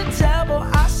 Tell the devil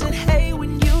I said, hey,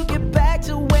 when you get back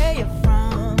to where you're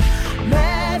from.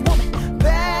 Mad woman,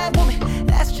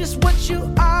 that's just what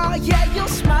you are. Yeah, you'll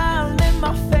smile in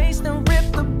my face, then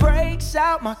rip the brakes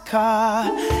out my car.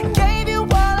 Gave you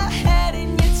all I had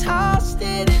and you tossed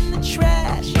it in the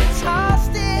trash. You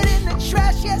tossed it in the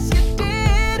trash, yes you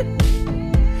did.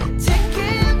 To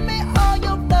give me all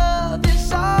your love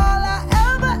is all I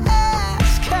ever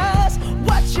ask. 'Cause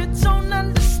what you don't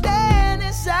understand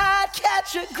is I'd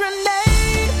catch a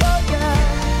grenade for ya.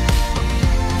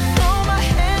 Throw my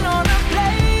hand on a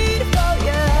blade for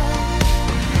ya.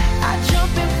 I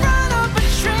jump in front of a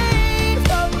train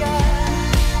for ya.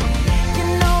 You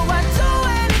know I'd do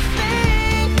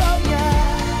anything for ya.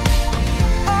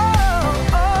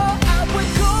 Oh, I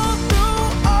would go through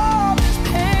all this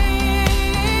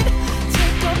pain.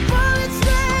 Take a bullet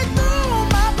straight through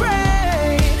my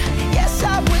brain. Yes,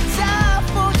 I would die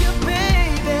for you,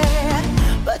 baby.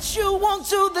 But you won't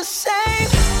do the same.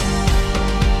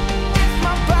 If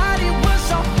my body was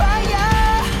on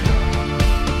fire,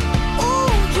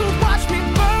 ooh, you watch me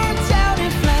burn down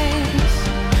in flames.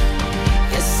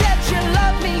 You said you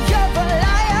love me, you're a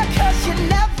liar. 'Cause you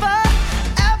never,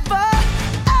 ever,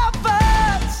 ever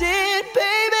did,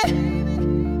 baby.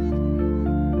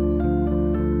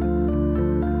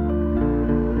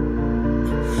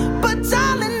 But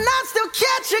darling, I'd still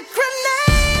catch a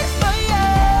grenade for ya.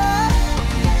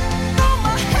 Throw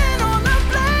my hand on a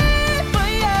blade for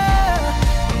ya.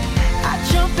 I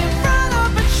jump in front of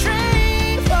a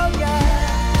train for ya.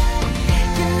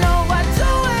 You know I'd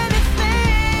do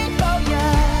anything for ya.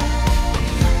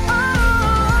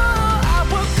 Oh, I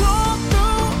would go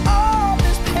through all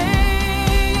this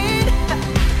pain.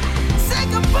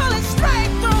 Take a bullet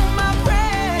straight through my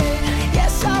brain.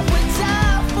 Yes, I would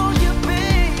die for you,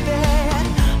 baby.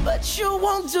 But you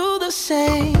won't do the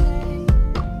same.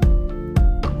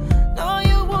 No,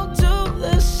 you won't do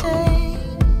the same.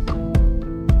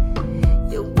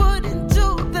 You wouldn't do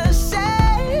the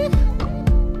same.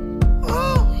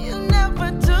 Oh, you never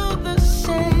do the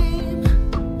same.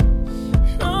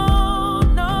 No,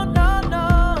 no, no, no.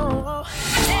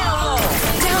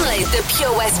 Download the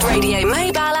Pure West Radio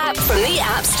mobile app from the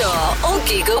App Store or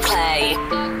Google Play.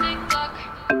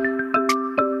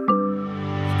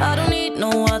 I don't need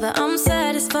no other, I'm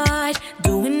satisfied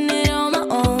doing it on my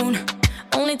own.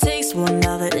 Only takes one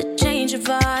lover to change your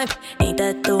vibe. Ain't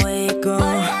that the way it goes?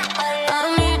 I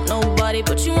don't need nobody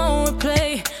but you won't replay.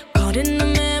 Caught in the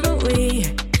memory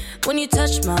when you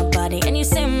touch my body and you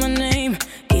say my name,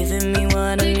 giving me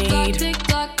what I need.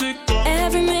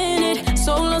 Every minute,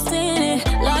 so lost in it,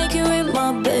 like you're in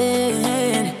my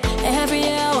bed. Every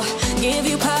hour, give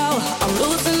you power, I'm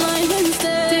losing mine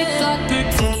instead.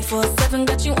 24/7,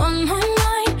 got you on my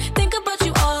mind. Think about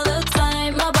you all the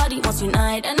time. My body wants you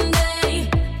night and day,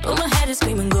 but my head is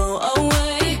screaming, go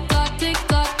away.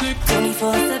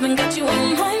 24/7, got you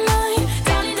on my mind.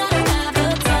 Darling, I don't have the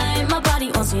time. My body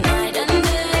wants you night and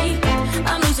day.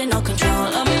 I'm losing all control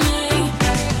of me.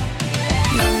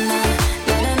 Na na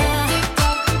na na na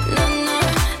na na na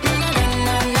na na na na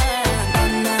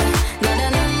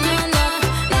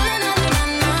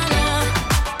na.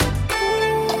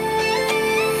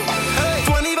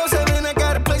 24/7, I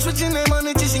got a place with your name on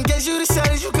it just in case you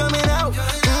decide you coming out.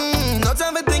 No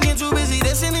time for thinking, too busy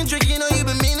dancing and drinking.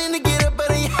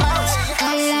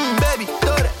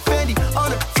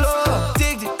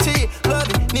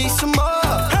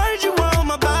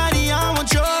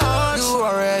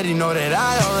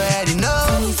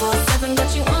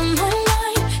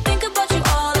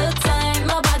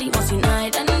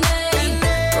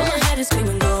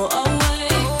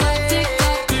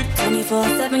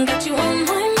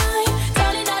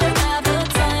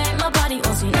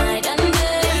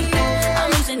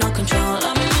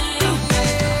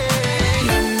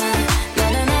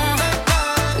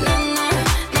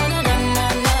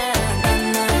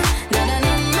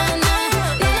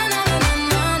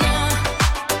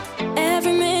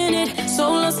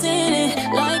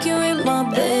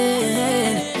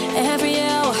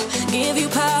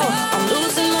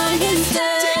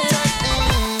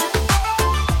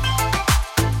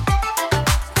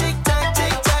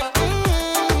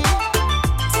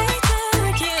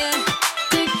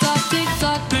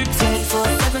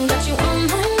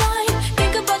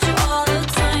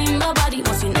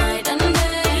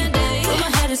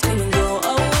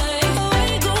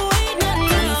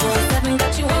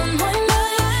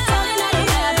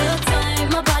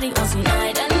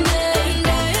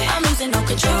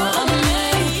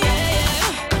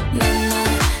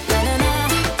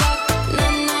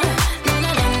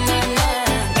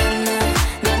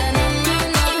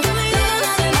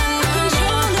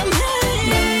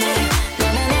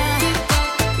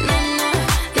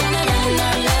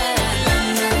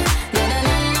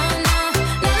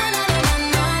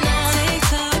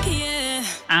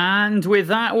 with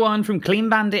that one from Clean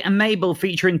Bandit and Mabel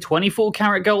featuring 24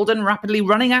 Karat Golden, rapidly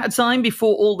running out of time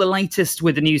before all the latest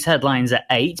with the news headlines at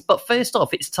 8. But first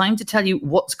off, it's time to tell you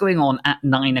what's going on at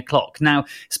 9 o'clock. Now,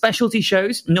 specialty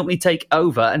shows normally take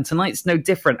over, and tonight's no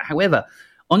different. However,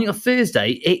 on your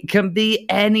Thursday, it can be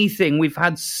anything. We've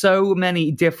had so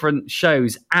many different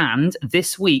shows. And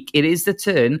this week, it is the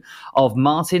turn of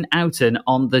Martin Outen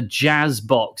on the Jazz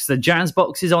Box. The Jazz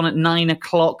Box is on at 9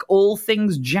 o'clock. All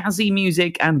things jazzy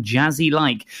music and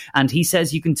jazzy-like. And he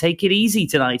says you can take it easy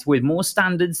tonight with more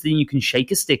standards than you can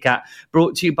shake a stick at.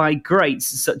 Brought to you by greats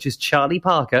such as Charlie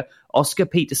Parker, Oscar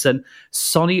Peterson,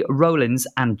 Sonny Rollins,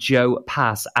 and Joe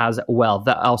Pass as well.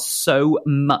 There are so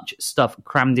much stuff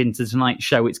crammed into tonight's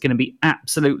show. It's going to be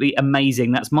absolutely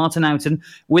amazing. That's Martin Outen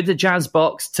with the Jazz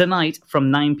Box tonight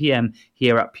from 9 p.m.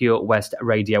 here at Pure West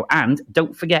Radio. And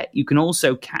don't forget, you can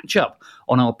also catch up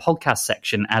on our podcast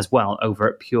section as well over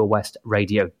at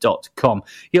purewestradio.com.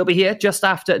 He'll be here just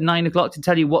after 9 o'clock to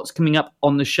tell you what's coming up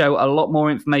on the show. A lot more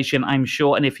information, I'm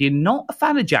sure. And if you're not a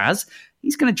fan of jazz,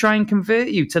 he's going to try and convert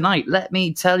you tonight. Let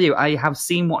me tell you, I have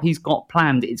seen what he's got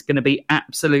planned. It's going to be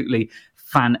absolutely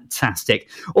fantastic.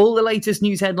 All the latest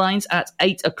news headlines at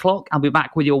 8 o'clock. I'll be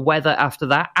back with your weather after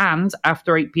that. And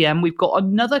after 8 p.m, we've got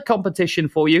another competition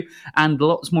for you and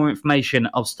lots more information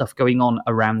of stuff going on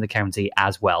around the county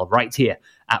as well, right here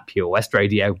at Pure West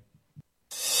Radio.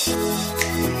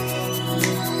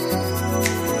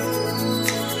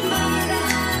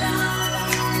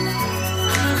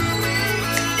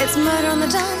 It's murder on the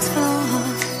dance floor,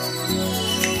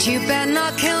 but you better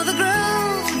not kill the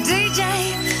groove, DJ.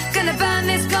 Gonna burn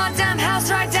this goddamn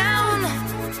house right down.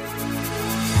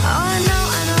 Oh, I know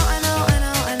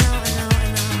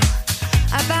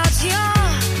about your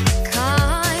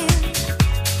kind.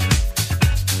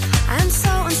 And so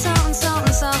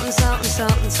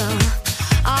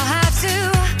I'll have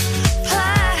to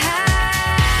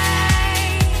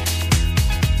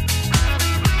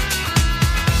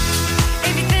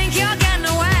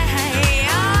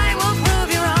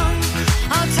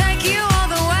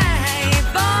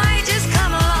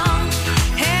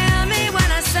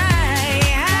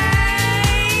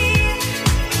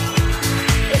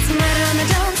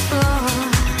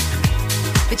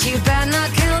you better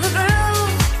not kill the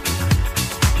groove.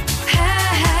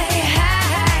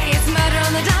 Hey, it's murder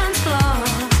on the dance floor.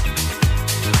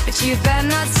 But you better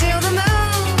not steal the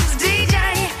moves, DJ.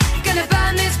 Gonna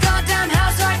burn this goddamn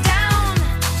house right down.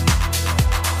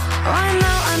 Oh, I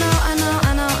know.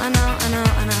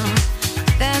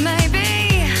 There may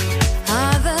be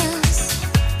others.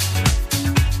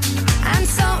 And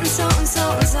so.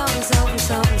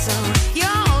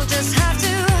 You'll just have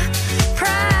to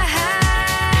pray.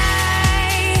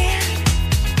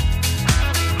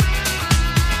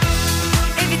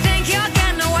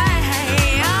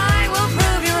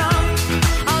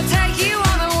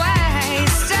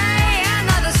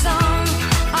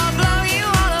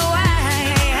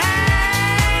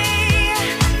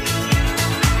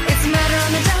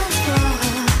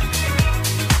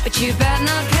 You better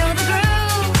not kill the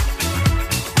groove.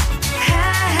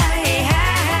 Hey,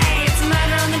 it's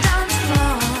murder on the dance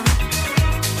floor.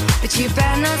 But you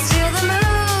better not steal the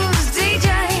moves, DJ.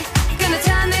 Gonna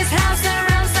turn this house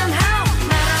around somehow.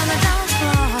 Murder on the dance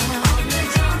floor.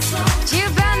 But you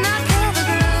better not kill the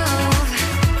groove.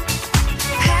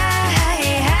 Hey,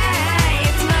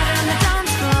 it's murder on the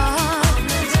dance floor.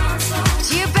 But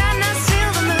you better not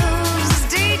steal the moves,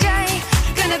 DJ.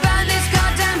 Gonna burn this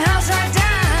goddamn house right down.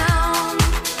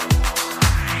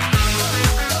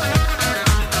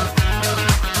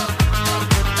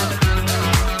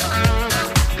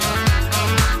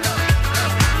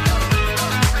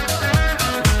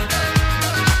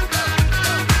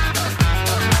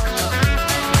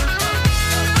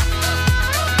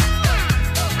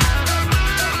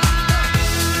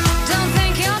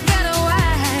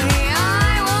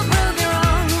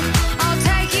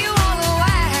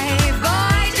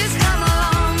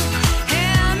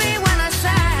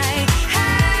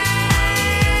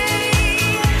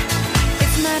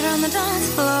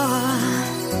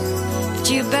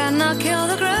 You better not kill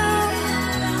the groove.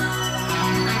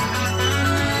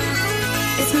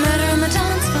 It's murder on the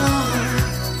dance floor.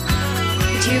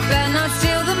 But you better not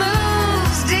steal the moon.